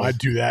 So I'd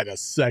do that in a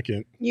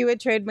second. You would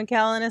trade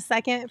McKell in a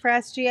second for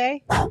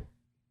SGA?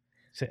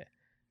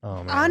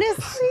 oh, man.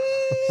 Honestly?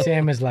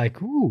 Sam is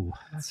like, ooh,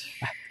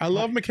 I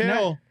love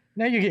Mikhail.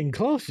 now you're getting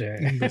closer.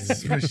 This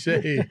is for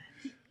Shea.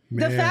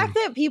 The fact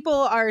that people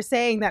are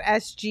saying that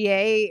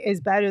SGA is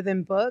better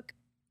than Book,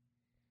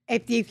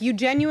 if you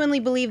genuinely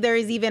believe there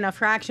is even a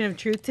fraction of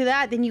truth to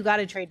that, then you got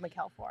to trade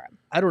McKell for him.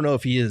 I don't know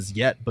if he is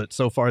yet, but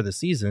so far this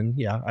season,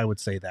 yeah, I would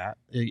say that.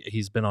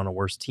 He's been on a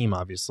worse team,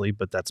 obviously,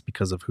 but that's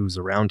because of who's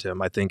around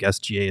him. I think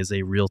SGA is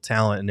a real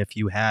talent, and if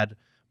you had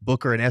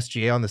Booker and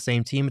SGA on the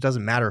same team, it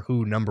doesn't matter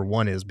who number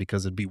 1 is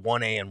because it'd be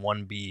 1A and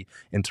 1B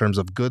in terms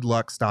of good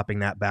luck stopping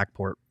that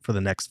backport for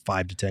the next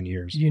 5 to 10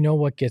 years. You know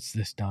what gets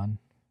this done?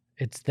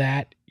 It's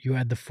that you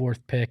add the 4th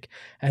pick,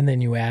 and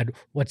then you add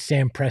what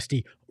Sam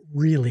Presti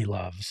really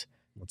loves.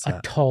 What's A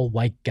that? tall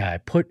white guy.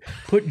 Put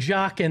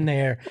Jock in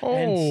there,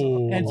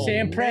 and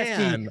Sam Presti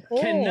man.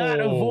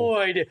 cannot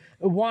avoid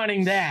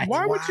wanting that.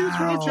 Why would you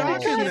throw Wow.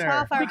 Jock in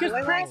there? Because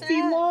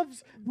Presti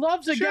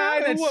loves a Sure,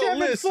 guy that's well, 7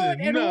 listen, foot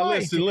and no, white.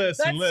 listen, That's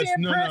Sam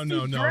no,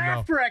 Presti's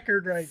draft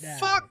record right now.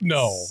 Fuck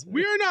no.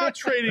 We are not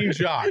trading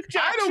Jock.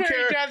 Jock I don't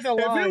sure care does a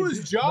if line. it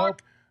was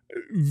Jock.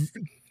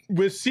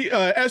 with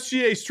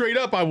SGA straight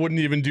up, I wouldn't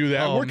even do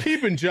that. Oh, We're man.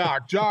 keeping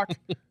Jock. Jock,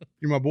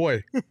 you're my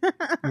boy.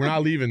 We're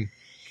not leaving.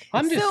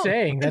 I'm just So,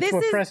 saying that's this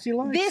what is- Presty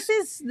likes. This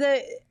is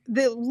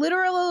the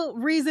literal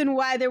reason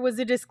why there was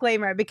a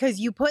disclaimer, because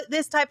you put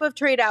this type of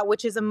trade out,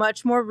 which is a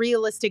much more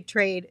realistic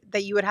trade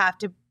that you would have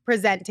to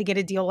present to get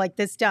a deal like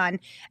this done.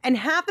 And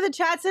half of the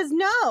chat says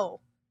no.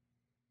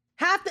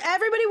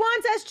 Everybody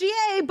wants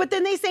SGA, but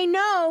then they say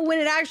no when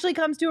it actually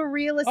comes to a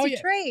realistic Oh, yeah.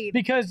 trade.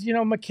 Because,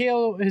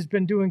 Mikhail has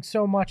been doing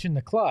so much in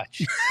the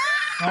clutch.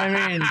 I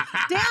mean,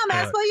 Damn,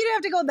 Espo, you didn't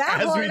have to go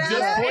that As hard we at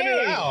just it.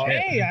 pointed out.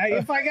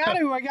 if I got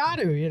to, I got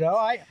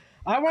to.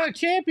 I want a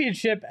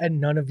championship, and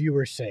none of you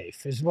are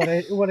safe. Is what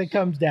it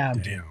comes down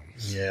to. Damn.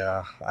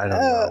 Yeah, I don't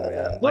know,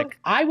 man. Look,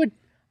 I would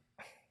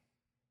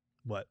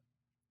What?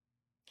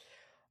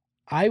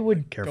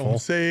 Careful. Don't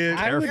say it.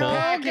 I would Careful. Oh,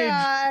 package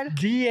God.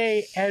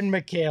 DA and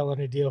Mikhail in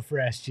a deal for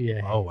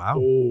SGA. Oh wow.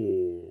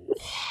 Oh,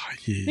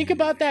 yeah. Think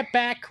about that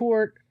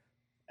backcourt.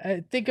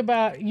 Think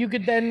about you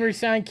could then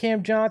resign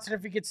Cam Johnson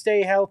if he could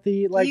stay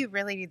healthy. Like You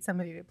really need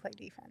somebody to play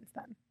defense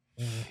then.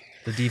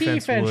 The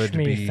defense would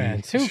be.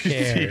 defense. Who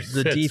cares?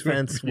 The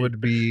defense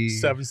would be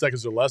 7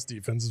 seconds or less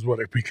defense is what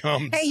it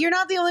becomes. Hey, you're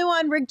not the only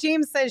one. Rick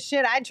James says,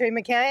 shit, I'd trade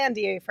McKenna and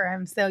DA for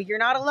him. So you're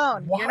not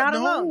alone. Why? You're not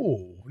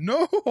alone.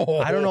 No.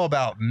 I don't know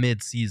about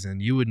mid-season.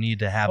 You would need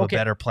to have Okay. a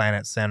better plan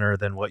at center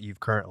than what you've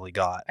currently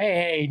got.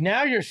 Hey,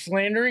 now you're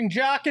slandering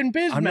Jock and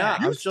Bismack. I'm not.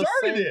 I You was just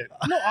started saying- it.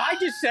 No, I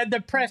just said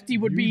that Presty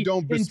would You be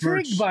don't besmirch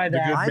intrigued by the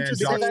that. good I'm man just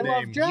because Jock's I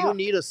love name. Jock. You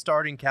need a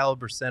starting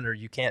caliber center.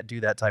 You can't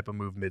do that type of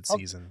move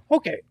mid-season.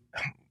 Okay.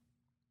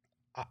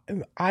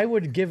 I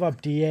would give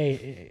up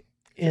DA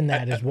in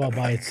that as well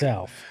by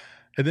itself.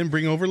 And then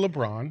bring over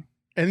LeBron.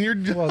 And you're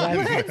done. Well,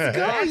 that's, Let's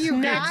go, you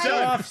next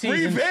guys. offseason,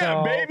 Revamp,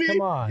 so baby.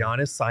 come on.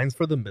 Giannis signs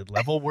for the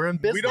mid-level. We're in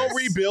business. We don't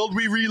rebuild,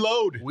 we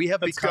reload. We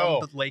have Let's become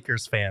go. the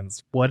Lakers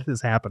fans. What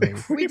is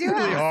happening? We do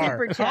really have a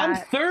are. super I'm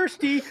chat.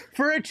 thirsty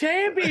for a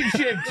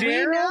championship, We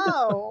Gerald.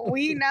 know.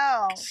 We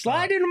know.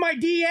 Slide into my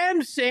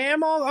DMs,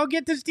 Sam. I'll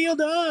get this deal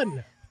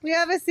done. We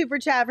have a super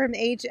chat from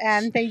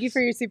HM. Thank you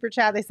for your super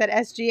chat. They said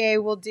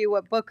SGA will do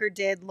what Booker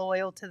did,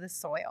 loyal to the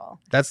soil.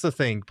 That's the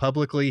thing.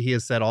 Publicly, he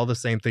has said all the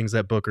same things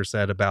that Booker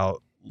said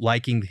about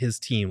liking his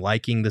team,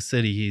 liking the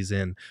city he's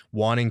in,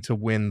 wanting to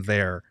win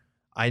there.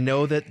 I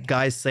know that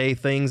guys say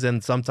things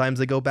and sometimes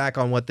they go back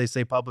on what they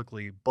say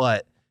publicly,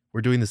 but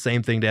we're doing the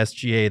same thing to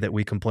SGA that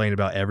we complain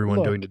about everyone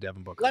Look, doing to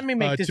Devin Booker. Let me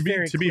make this to be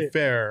very to clear. be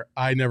fair,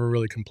 I never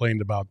really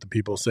complained about the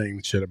people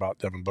saying shit about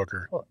Devin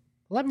Booker.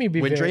 Let me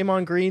be When very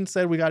Draymond Green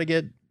said we got to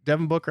get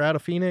Devin Booker out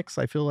of Phoenix,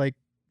 I feel like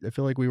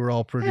we were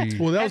all pretty.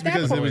 Well, that was At that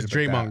because it point- was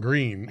Draymond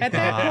Green. At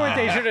that point,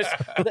 they should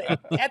have.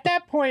 At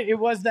that point, it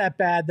was that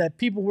bad that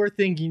people were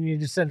thinking you need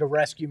to send a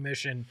rescue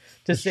mission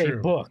to It's save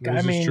true. Book. This I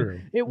is mean,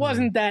 true. it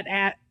wasn't that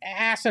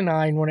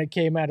asinine when it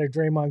came out of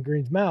Draymond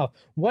Green's mouth.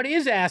 What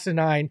is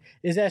asinine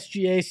is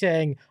SGA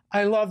saying,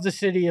 "I love the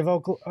city of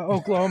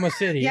Oklahoma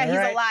City." Yeah, all he's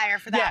right? a liar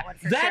for that Yeah, one.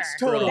 For that's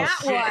sure. total That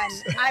shit.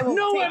 one, I will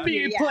No take NBA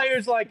you, yeah.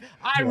 players like,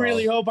 I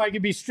really hope I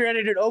can be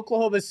stranded in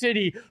Oklahoma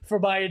City for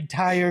my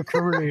entire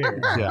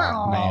career. Yeah,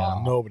 Aw.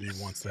 man, nobody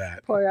wants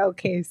that. Poor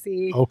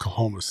OKC.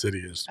 Take City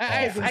is.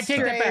 I awful.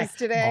 take that back.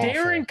 Today.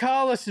 Darren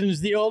Collison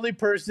is the only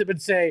person that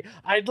would say,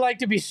 I'd like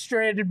to be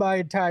stranded my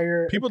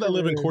entire People that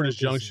live in career Cornish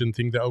OKC." Junction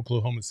think that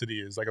Oklahoma City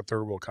is like a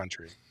third world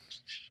country.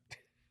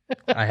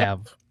 I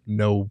have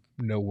no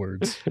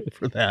words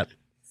for that.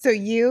 So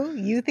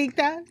you think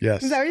that?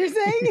 Yes. Is that what you're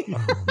saying?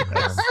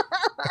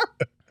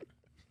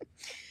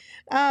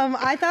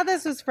 I thought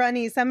this was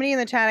funny. Somebody in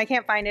the chat, I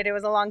can't find it. It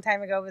was a long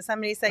time ago, but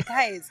somebody said,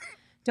 guys,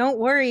 don't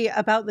worry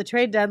about the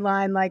trade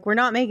deadline. Like, we're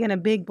not making a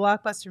big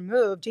blockbuster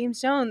move.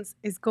 James Jones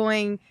is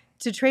going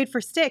to trade for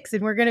sticks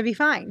and we're going to be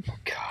fine.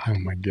 Oh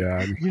my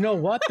God. You know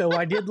what, though?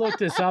 I did look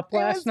this up It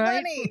was last night.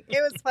 funny.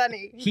 It was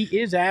funny. He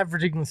is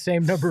averaging the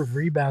same number of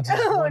rebounds as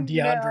Oh, one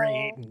DeAndre no.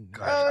 Ayton.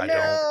 Gosh, Oh, I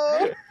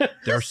don't. no.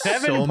 There's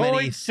so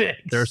many. 7.6.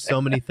 There's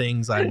so many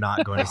things I'm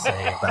not going to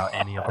say about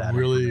any of that. I'm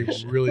really,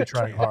 information. really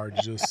trying hard.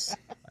 Just,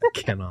 I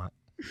cannot.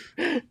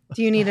 Do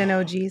you need an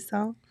OG,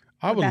 so?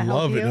 I Would would that help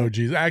love it.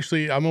 you? OGs.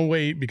 Actually, I'm gonna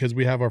wait because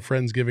we have our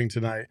Friendsgiving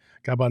tonight.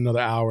 Got about another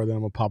hour, then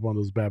I'm gonna pop one of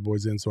those bad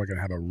boys in so I can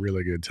have a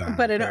really good time.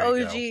 But an There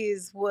you go.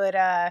 OGs would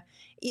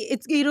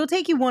it'll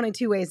take you one of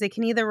two ways. It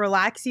can either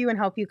relax you and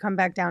help you come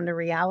back down to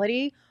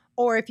reality,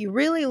 or if you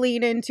really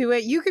lean into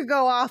it, you could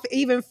go off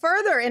even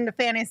further into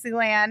fantasy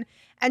land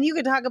and you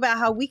could talk about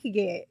how we could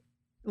get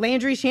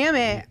Landry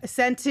Shamet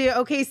sent to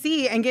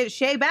OKC and get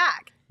Shea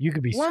back. You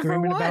could be One for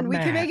screaming about one. We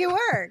can Matt. make it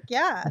work.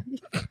 Yeah.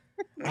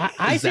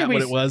 I Is say that we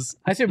what it was?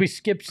 I said we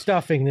skip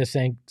stuffing this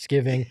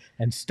Thanksgiving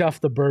and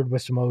stuff the bird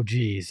with some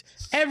OGs.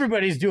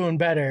 Everybody's doing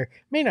better.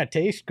 May not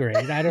taste great,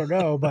 I don't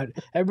know, but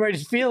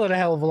everybody's feeling a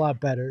hell of a lot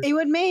better. It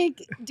would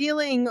make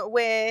dealing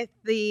with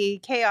the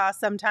chaos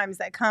sometimes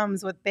that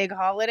comes with big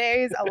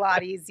holidays a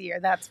lot easier,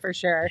 that's for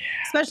sure,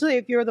 especially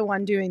if you're the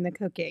one doing the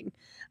cooking.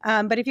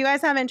 But if you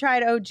guys haven't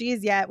tried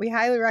OGs yet, we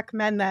highly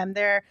recommend them.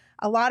 They're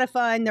a lot of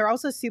fun. They're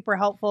also super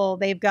helpful.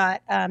 They've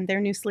got their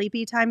new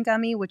Sleepy Time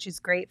gummy, which is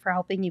great for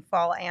helping you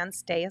fall and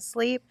stay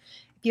asleep.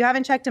 If you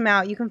haven't checked them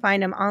out, you can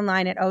find them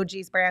online at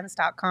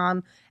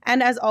ogsbrands.com.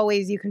 And as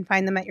always, you can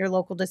find them at your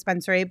local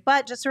dispensary.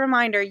 But just a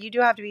reminder, you do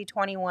have to be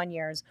 21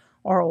 years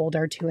or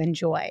older to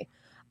enjoy.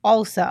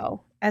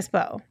 Also,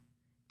 Espo,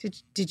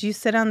 did you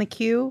sit on the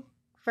queue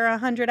for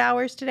 100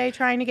 hours today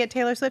trying to get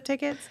Taylor Swift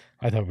tickets?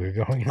 I thought we were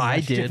going in a I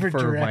much did different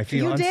for my direction.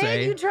 You fiance.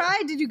 did? You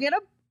tried? Did you get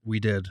them? We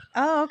did.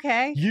 Oh,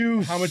 okay.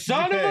 You How much did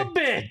son you of a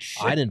bitch.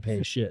 I didn't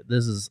pay shit.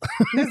 This is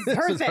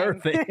This is her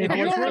thing. If How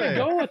you much don't were want to they?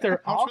 go with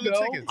her, How I'll much were the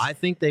go. tickets? I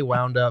think they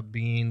wound up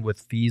being with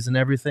fees and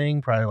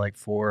everything, probably like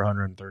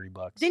 $430.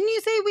 Didn't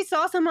you say we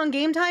saw some on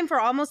Game Time for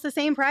almost the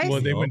same price?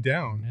 Well, they Nope. went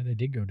down. Yeah, they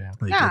did go down.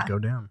 They Yeah. did go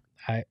down.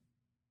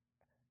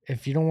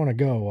 If you don't want to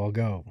go, I'll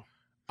go.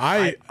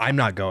 I'm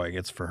not going.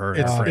 It's for her.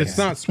 It's Oh, it's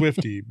okay. not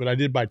Swifty, but I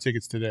did buy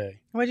tickets today.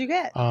 What'd you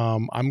get?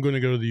 I'm going to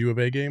go to the U of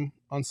A game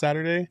on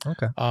Saturday.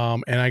 Okay.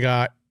 And I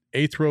got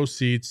 8th row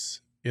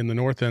seats in the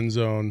north end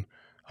zone,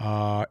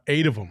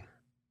 8 of them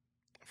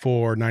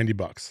for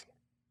 $90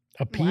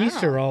 A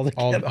piece Wow. or all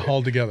together?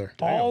 all together.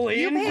 All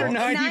You in paid for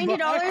 $90.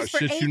 $90 for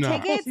Shit 8 you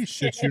not. tickets?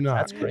 Shit you not.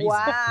 That's crazy.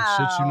 Wow.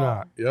 Shit you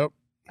not. Yep.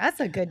 That's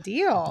a good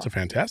deal. It's a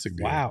fantastic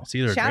deal. Wow. It's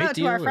either a Shout great out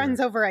to deal our or- friends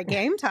over at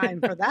Game Time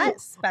for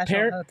that special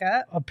Par-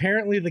 hookup.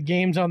 Apparently, the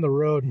game's on the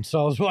road, and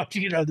Saul's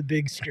watching it on the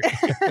big screen.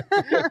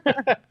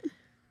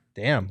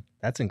 Damn,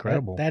 that's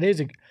incredible. That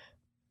is a.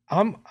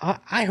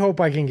 I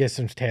hope I can get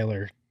some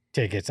Taylor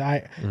tickets.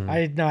 I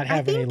did not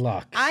have any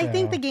luck. I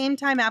think so. the Game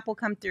Time app will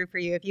come through for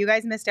you. If you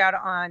guys missed out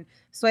on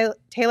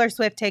Taylor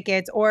Swift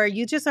tickets, or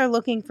you just are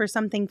looking for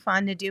something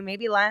fun to do,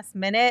 maybe last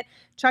minute,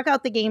 check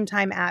out the Game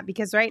Time app,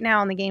 because right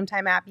now on the Game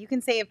Time app, you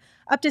can save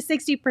up to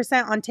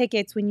 60% on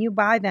tickets when you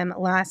buy them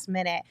last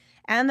minute.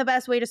 And the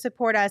best way to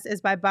support us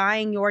is by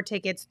buying your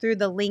tickets through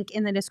the link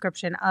in the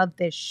description of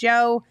this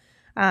show.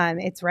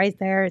 It's right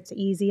there. It's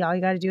easy. All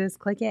you got to do is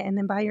click it and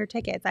then buy your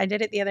tickets. I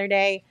did it the other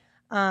day.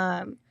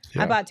 I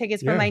bought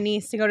tickets for Yeah. my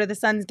niece to go to the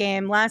Suns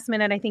game. Last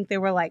minute, I think they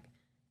were like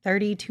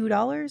 $32,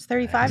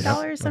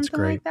 $35, something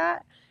great. like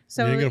that.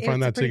 So you ain't going to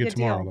find it's a that pretty ticket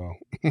good deal. tomorrow,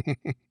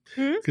 though.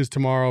 Hmm? Because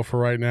tomorrow, for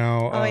right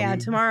now. Oh, yeah.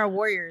 Tomorrow,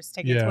 Warriors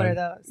tickets. yeah. What are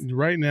those?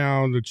 Right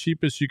now, the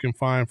cheapest you can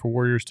find for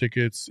Warriors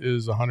tickets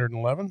is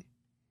 $111.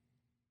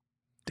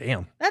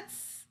 Damn.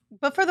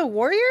 But for the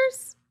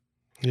Warriors,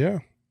 Yeah.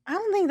 I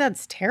don't think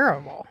that's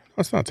terrible.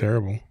 That's not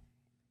terrible.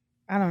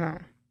 I don't know.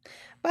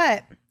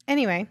 But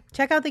anyway,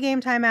 check out the Game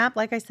Time app.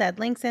 Like I said,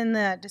 links in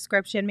the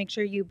description. Make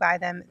sure you buy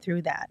them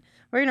through that.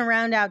 We're going to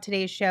round out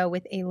today's show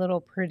with a little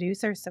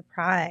producer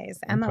surprise.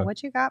 Emma, Okay.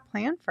 what you got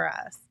planned for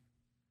us?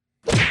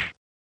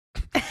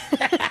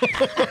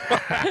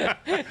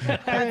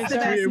 That's the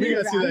best We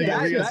got to see that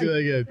again. We got to see that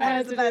again.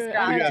 That's the best We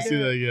round. got to see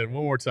that again.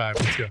 One more time.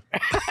 Let's go.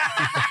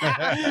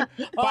 Bye,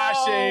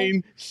 Oh,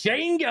 Shane.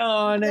 Shane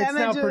gone. It's Emma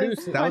now just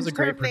produced. That was a punched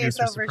great her face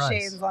producer over surprise.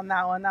 Shane's on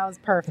that one. That was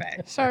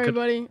perfect. Sorry,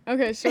 buddy.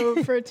 Okay,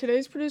 so for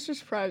today's producer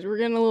surprise, we're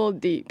getting a little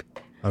deep.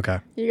 Okay.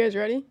 You guys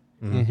ready?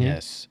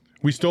 Yes.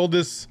 We stole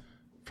this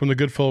from the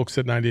good folks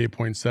at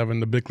 98.7,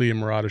 the Bickley and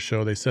Murata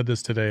show. They said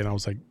this today, and I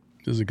was like,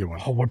 this is a good one.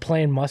 Oh, we're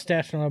playing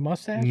mustache on a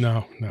mustache?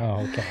 No.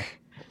 Oh,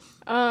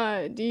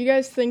 okay. Do you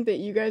guys think that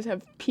you guys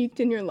have peaked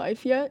in your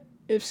life yet?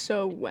 If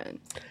so, when?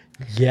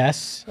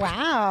 Yes.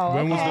 Wow.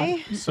 When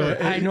Okay. was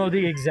the, I know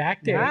the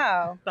exact date.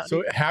 Wow.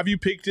 so have you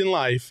peaked in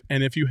life?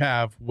 And if you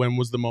have, when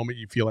was the moment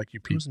you feel like you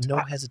There was peaked? no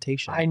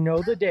hesitation. I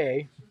know the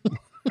day.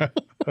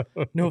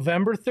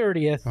 November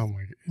 30th, Oh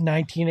my God.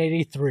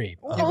 1983. It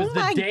Oh was the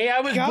my day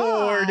I was God.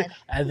 born,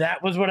 and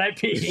that was when I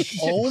peaked.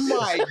 Oh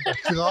my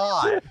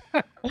god.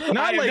 I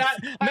Not have like,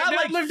 not- I have not not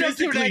like lived up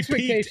to an physically peaked,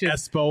 expectation.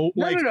 Espo.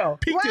 No, like no.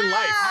 peaked in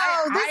life.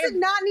 Wow. This I did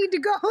not need to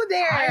go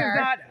there. I am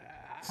not.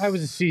 I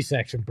was a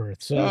C-section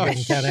birth, so Oh, it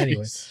doesn't count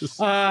anyway. Jesus.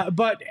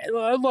 But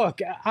look,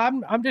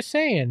 I'm just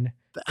saying,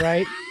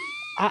 right?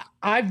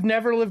 I've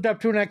never lived up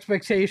to an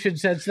expectation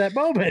since that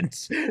moment,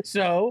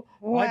 so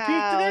I peaked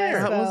Wow,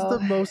 there. That was So-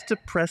 the most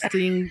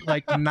depressing,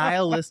 like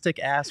nihilistic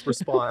ass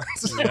response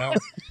Yeah.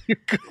 you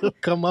could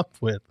have come up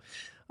with.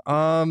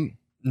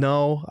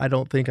 No, I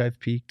don't think I've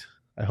peaked.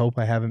 I hope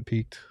I haven't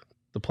peaked.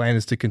 The plan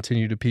is to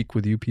continue to peak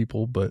with you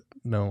people, but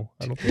no,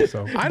 I don't think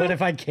so. But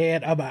if I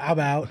can't, I'm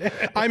out.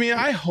 I mean,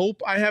 I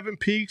hope I haven't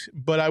peaked,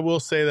 but I will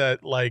say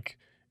that like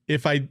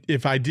if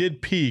I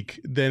did peak,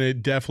 then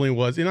it definitely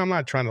was. And I'm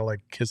not trying to like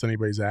kiss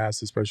anybody's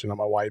ass, especially not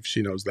my wife.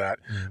 She knows that.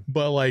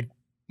 But like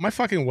my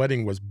fucking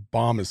wedding was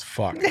bomb as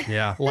fuck.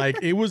 Yeah. Like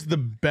it was the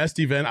best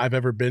event I've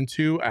ever been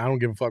to. I don't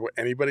give a fuck what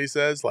anybody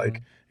says.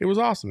 Like it was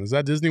awesome. Is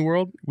that Disney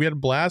World? We had a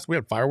blast. We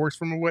had fireworks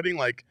from a wedding.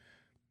 Like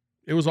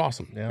it was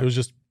awesome. Yeah. It was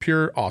just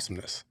pure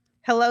awesomeness.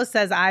 Hello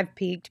says I've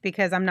peaked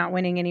because I'm not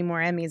winning any more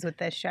Emmys with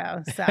this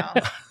show. So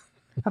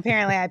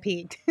apparently I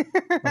peaked.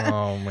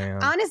 Oh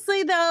man.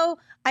 Honestly, though,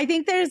 I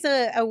think there's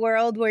a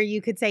world where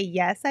you could say,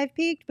 yes, I've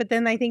peaked. But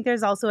then I think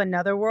there's also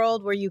another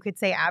world where you could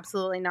say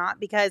absolutely not,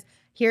 because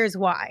here's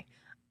why.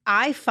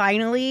 I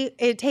finally,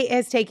 it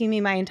has taken me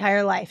my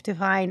entire life to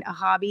find a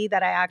hobby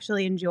that I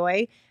actually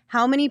enjoy.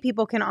 How many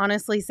people can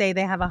honestly say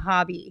they have a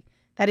hobby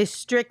that is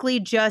strictly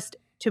just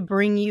to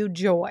bring you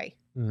joy?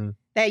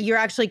 That you're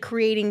actually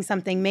creating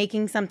something,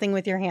 making something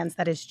with your hands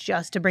that is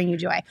just to bring you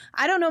joy.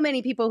 I don't know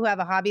many people who have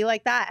a hobby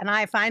like that, and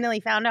I finally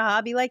found a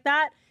hobby like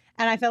that,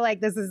 and I feel like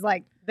this is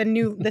like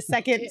the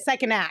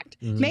second act.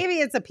 Maybe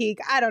it's a peak.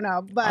 I don't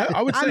know, but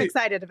I'm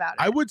excited about it.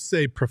 I would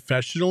say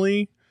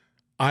professionally,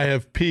 I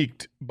have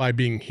peaked by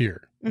being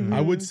here.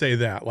 I would say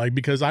that, like,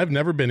 because I've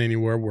never been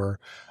anywhere where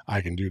I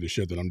can do the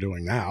shit that I'm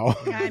doing now.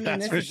 I mean,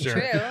 That's this for is sure.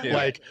 true. Yeah.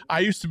 Like, I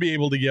used to be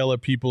able to yell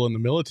at people in the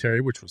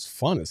military, which was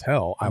fun as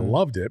hell. I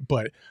loved it.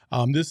 But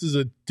this is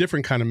a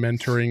different kind of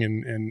mentoring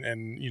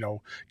and you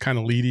know, kind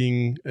of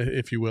leading,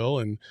 if you will.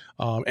 And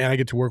I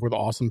get to work with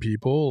awesome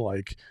people.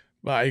 Like,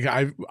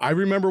 I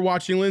remember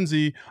watching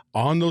Lindsay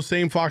on those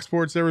same Fox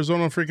Sports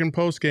Arizona freaking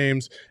post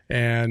games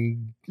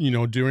and, you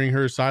know, doing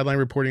her sideline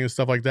reporting and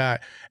stuff like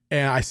that.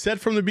 And I said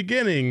from the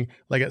beginning,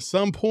 like, at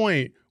some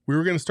point we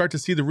were going to start to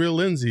see the real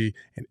Lindsay,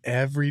 and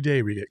every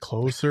day we get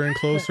closer and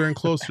closer and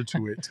closer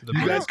to it.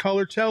 You guys call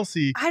her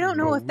Chelsea. I don't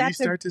know if that's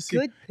a good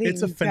thing.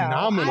 It's a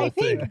phenomenal I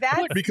think thing.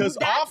 that's Because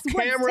that's what's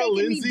off-camera taken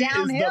me Lindsay is the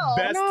downhill.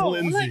 best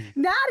Lindsay.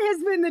 That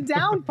has been the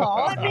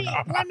downfall.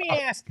 Let me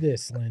ask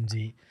this,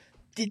 Lindsay.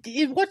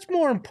 What's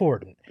more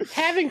important,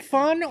 having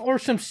fun or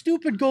some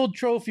stupid gold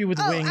trophy with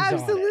wings on it?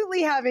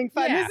 Absolutely having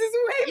fun. Yeah. This is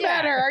way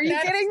better. Are you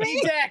kidding me?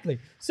 Exactly.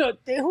 So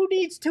who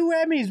needs 2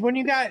 Emmys when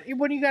you got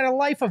a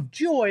life of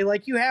joy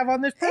like you have on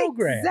this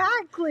program?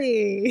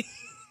 Exactly.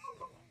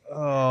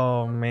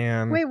 Oh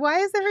man. Wait, why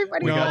is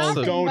everybody We got laughing?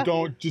 some- Don't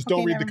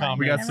Okay, read the never mind. comments.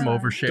 We got Never some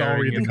mind. Don't oversharing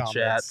read the in comments.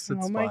 chats.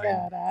 It's Oh my fine.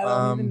 god, I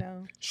don't even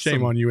know.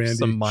 Shame on you, Andy.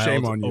 Some mild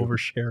Shame on you.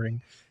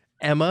 oversharing.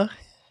 Emma,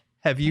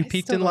 have you I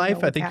peaked still in don't know life? I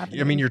what's think. I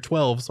happening. mean, you're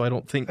 12, so I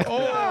don't think. Oh,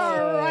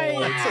 right.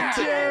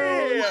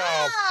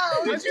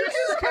 Damn. Did you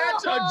just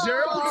catch a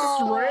Gerald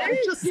stray?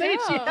 Just say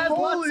she has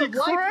Holy lots of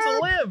life crap. to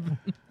live.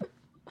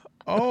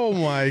 Oh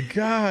my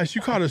gosh,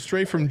 you caught a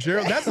stray from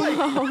Gerald. That's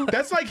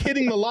like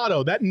hitting the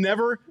lotto. That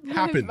never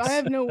happens. I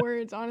have no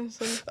words,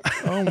 honestly.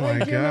 Oh my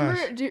Like, do you gosh.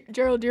 remember,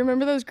 Gerald? Do you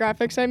remember those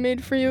graphics I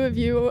made for you of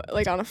you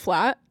like on a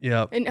flat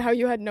Yep. and how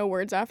you had no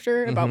words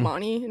after about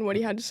Monty and what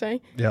he had to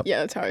say? Yep. Yeah,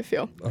 that's how I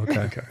feel.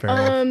 Okay. Fair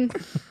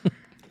enough.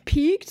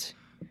 Peaked?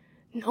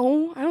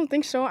 No, I don't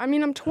think so. I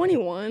mean, I'm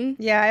 21.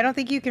 Yeah, I don't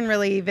think you can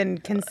really even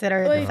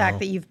consider the Like- fact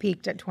that you've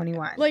peaked at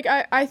 21. Like,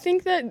 I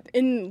think that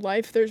in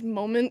life there's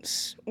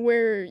moments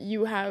where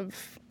you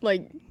have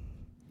like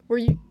where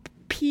you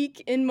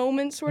peak in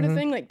moments sort of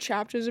thing, like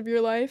chapters of your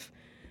life.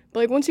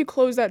 But like once you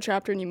close that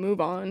chapter and you move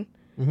on,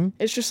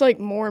 it's just like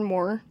more and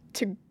more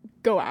to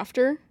go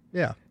after.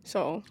 Yeah.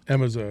 So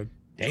Emma's a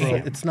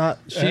It's not.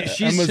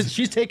 Emma's-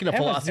 She's taking a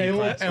philosophy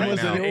class right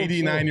Emma's now. an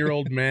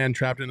 89-year-old man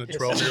trapped in a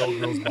 12-year-old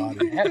girl's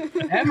body.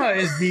 Emma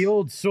is the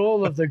old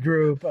soul of the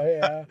group.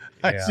 I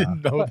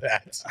didn't know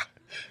that.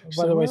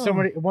 By the way,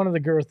 one of the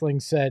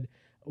girthlings said,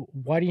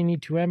 "Why do you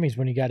need 2 Emmys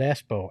when you got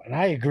Espo?" And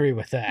I agree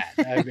with that.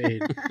 I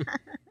mean,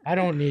 I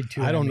don't need 2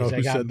 Emmys. I don't know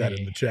who got said that me.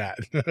 in the chat.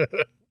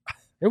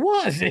 It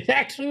was. It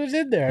actually was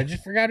in there. I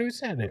just forgot who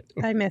said it.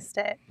 I missed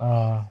it.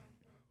 Uh,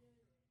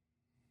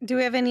 Do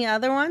we have any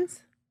other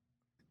ones?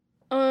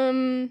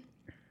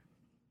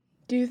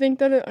 do you think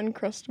that an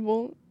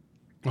Uncrustable?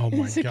 Oh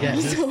my Is it god,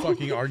 this so-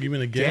 fucking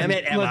argument again. Damn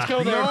it, Emma. let's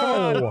go there.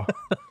 No.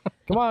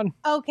 Come on.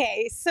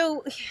 Okay,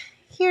 so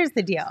here's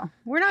the deal.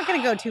 We're not going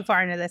to go too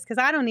far into this because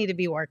I don't need to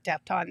be worked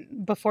up on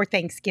before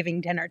Thanksgiving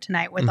dinner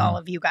tonight with all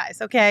of you guys,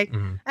 okay?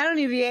 I don't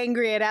need to be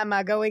angry at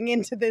Emma going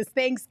into this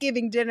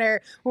Thanksgiving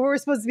dinner where we're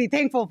supposed to be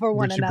thankful for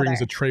one Richie another.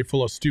 brings a tray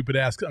full of stupid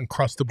ass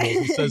Uncrustables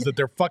and says that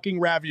they're fucking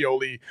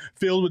ravioli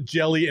filled with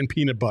jelly and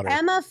peanut butter.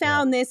 Emma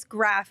found this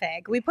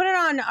graphic. We put it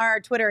on our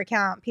Twitter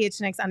account,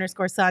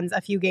 PHNX_Suns,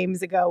 a few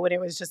games ago when it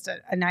was just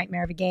a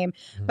nightmare of a game.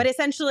 But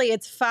essentially,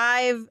 it's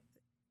 5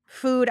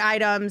 food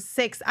items,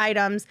 6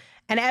 items,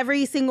 and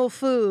every single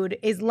food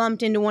is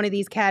lumped into one of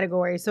these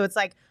categories. So it's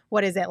like,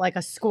 what is it? Like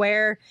a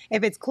square.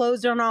 If it's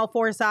closed on all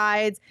 4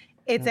 sides,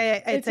 it's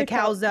a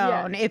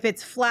calzone. yeah. If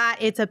it's flat,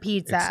 it's a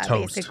pizza, It's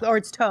toast. basically, or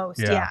it's toast.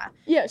 Yeah. Yeah.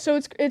 Yeah, so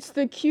it's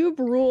the cube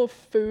rule of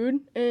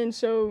food, and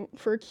so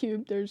for a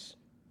cube there's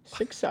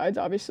 6 sides,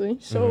 obviously.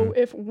 So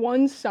if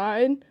one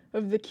side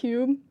of the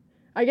cube,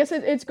 I guess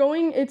it's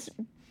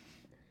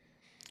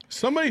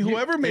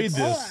Whoever made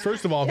this,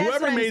 first of all, That's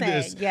whoever what I'm made saying,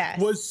 this yes.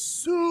 was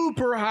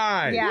super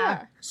high.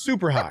 Yeah.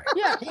 Super high.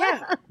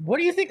 Yeah. What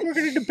do you think we're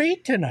going to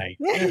debate tonight?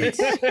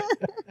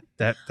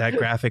 That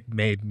graphic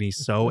made me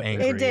so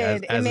angry. It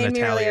did. As it made an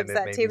me really Italian,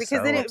 upset made too me because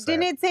so then upset.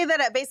 didn't it say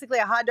that basically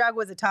a hot dog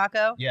was a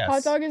taco? Yes.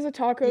 hot dog is a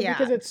taco Yeah.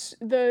 because it's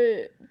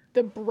the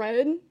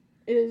bread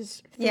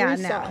is 3 Yeah,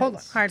 no. sides. Hold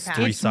on. Hard pass.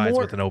 3 It's sides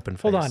more- with an open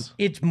face. Hold on.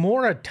 It's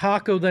more a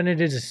taco than it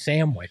is a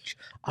sandwich.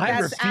 I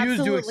That's refuse to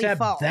absolutely accept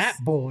false. that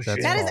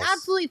bullshit. That's That is false.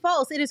 absolutely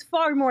false. It is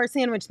far more a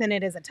sandwich than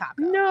it is a taco.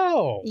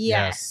 No.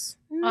 Yes.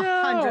 No.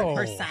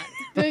 100%.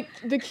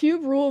 The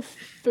cube rule of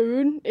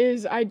food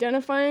is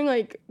identifying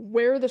like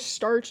where the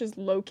starch is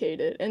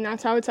located, and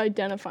that's how it's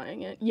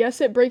identifying it.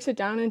 Yes, it breaks it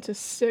down into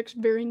 6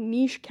 very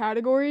niche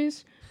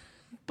categories,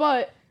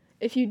 but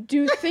if you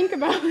do think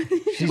about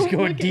it, She's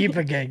going deep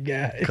again,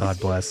 guys. God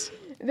bless.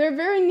 they're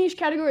very niche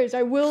categories.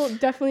 I will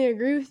definitely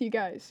agree with you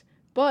guys,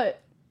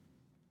 but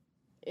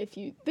if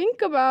you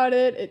think about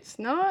it, it's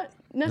not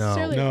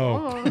necessarily No.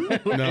 wrong.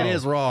 No. It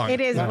is wrong.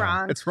 It is No.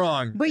 wrong. It's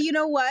wrong. But you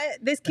know what?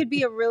 This could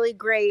be a really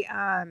great.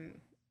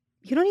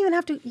 You don't even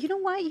have to. You know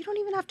what? You don't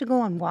even have to go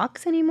on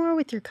walks anymore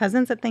with your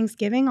cousins at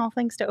Thanksgiving. All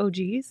thanks to OGs.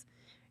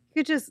 You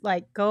could just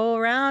like go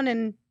around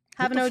and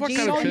have What an the OG, fuck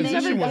kind of and then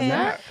tradition you was can,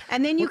 that?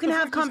 and then you What can the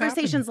have fuck just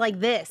conversations like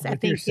this at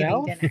With Thanksgiving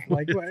yourself? dinner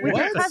Like, with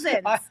your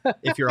cousins.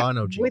 If you're on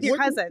OG. With your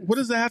What- cousins. What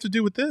does that have to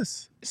do with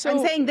this? So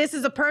I'm saying this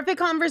is a perfect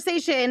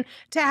conversation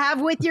to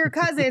have with your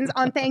cousins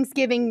on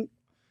Thanksgiving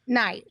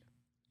night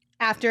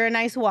after a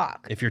nice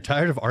walk. If you're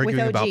tired of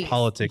arguing about OGs.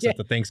 politics at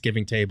the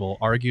Thanksgiving table,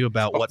 argue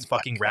about what's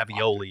fucking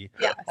ravioli.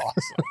 Yes.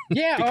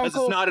 Yeah, Because it's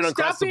Uncle, not an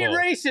stop being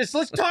Uncrustable. racist.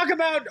 Let's talk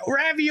about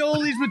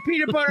raviolis with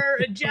peanut butter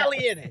and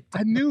jelly in it.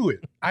 I knew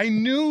it. I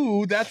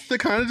knew that's the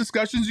kind of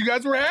discussions you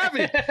guys were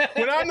having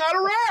when I'm not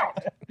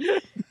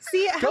around.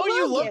 See, Don't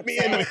you hello look me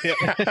gets in it.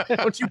 with it.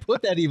 Don't you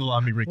put that evil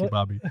on me, Ricky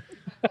Bobby.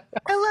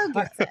 Hello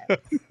gets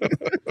it.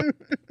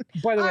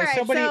 By the All way,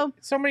 right,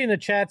 somebody in the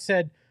chat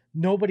said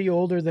nobody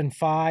older than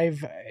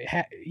 5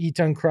 eats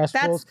Uncrustables.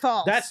 That's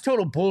false. That's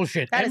total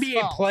bullshit. That is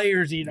NBA false.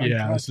 players eat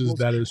Yeah, Uncrustables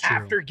that is true.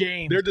 after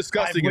games. They're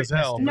disgusting I've as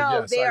hell. witnessed but No,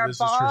 yes, they are this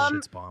is true. bomb.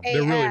 Shit's bomb.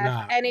 They're really AF,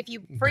 not. And if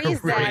you freeze them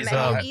really and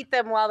not. you eat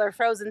them while they're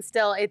frozen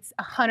still, it's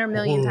 100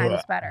 million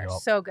times better. Yup.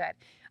 So good.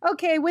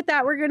 Okay, with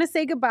that, we're going to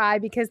say goodbye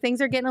because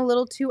things are getting a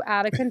little too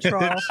out of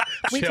control.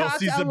 We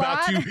talked Chelsea's a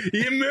about lot.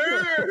 to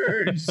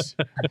emerge.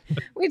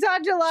 We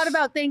talked a lot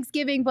about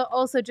Thanksgiving, but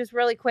also just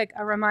really quick,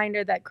 a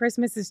reminder that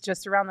Christmas is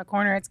just around the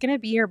corner. It's going to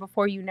be here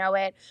before you know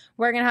it.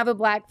 We're going to have a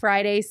Black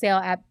Friday sale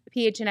at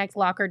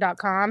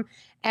phnxlocker.com,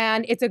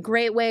 and it's a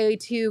great way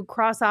to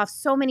cross off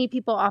so many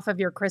people off of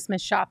your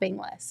Christmas shopping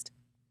list.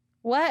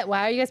 What?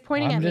 Why are you guys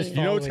pointing I'm at just me?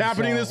 You know what's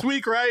happening this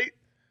week, right?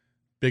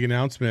 Big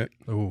announcement.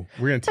 Ooh.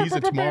 We're going to tease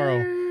it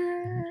tomorrow.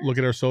 Look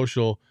at our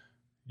social.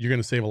 You're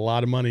going to save a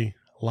lot of money.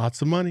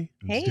 Lots of money.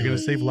 Hey. You're going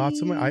to save lots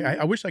of money.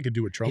 I wish I could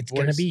do a Trump It's voice.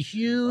 going to be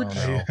huge.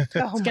 Oh, no.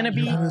 Oh It's going to my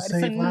be God.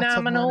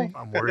 phenomenal.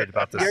 I'm worried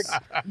about this.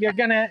 You're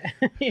gonna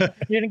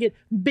get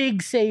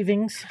big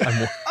savings.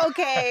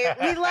 Okay,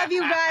 we love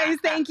you guys.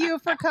 Thank you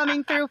for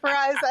coming through for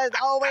us as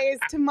always.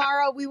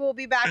 Tomorrow we will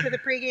be back with a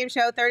pregame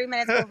show 30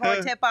 minutes before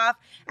tip-off,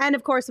 and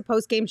of course a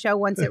postgame show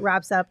once it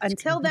wraps up.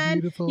 Until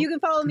then, you can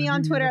follow me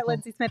on Twitter at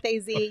Lindsay Smith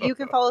AZ. You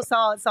can follow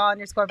Saul at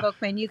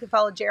Saul_Bookman. You can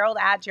follow Gerald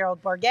at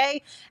Gerald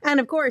Bourget, and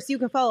of course you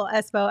can follow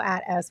Espo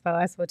at Espo.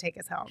 Espo, take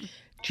us home.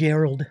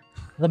 Gerald,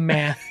 the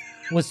math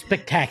was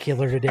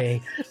spectacular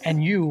today,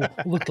 and you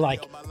look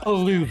like a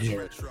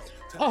loser.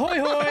 Ahoy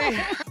hoy!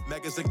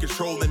 Megas in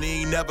control and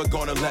he ain't never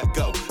gonna let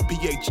go.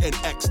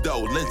 PHNX though,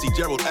 Lindsey,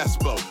 Gerald,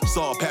 Espo.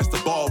 Saw past the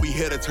ball, we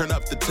here to turn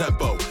up the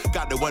tempo.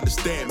 Got to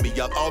understand me,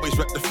 I'll always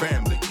rep the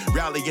family.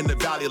 Rally in the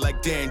valley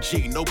like Dan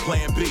G, no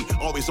plan B.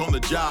 Always on the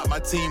job, my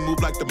team move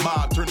like the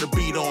mob. Turn the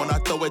beat on, I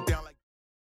throw it down like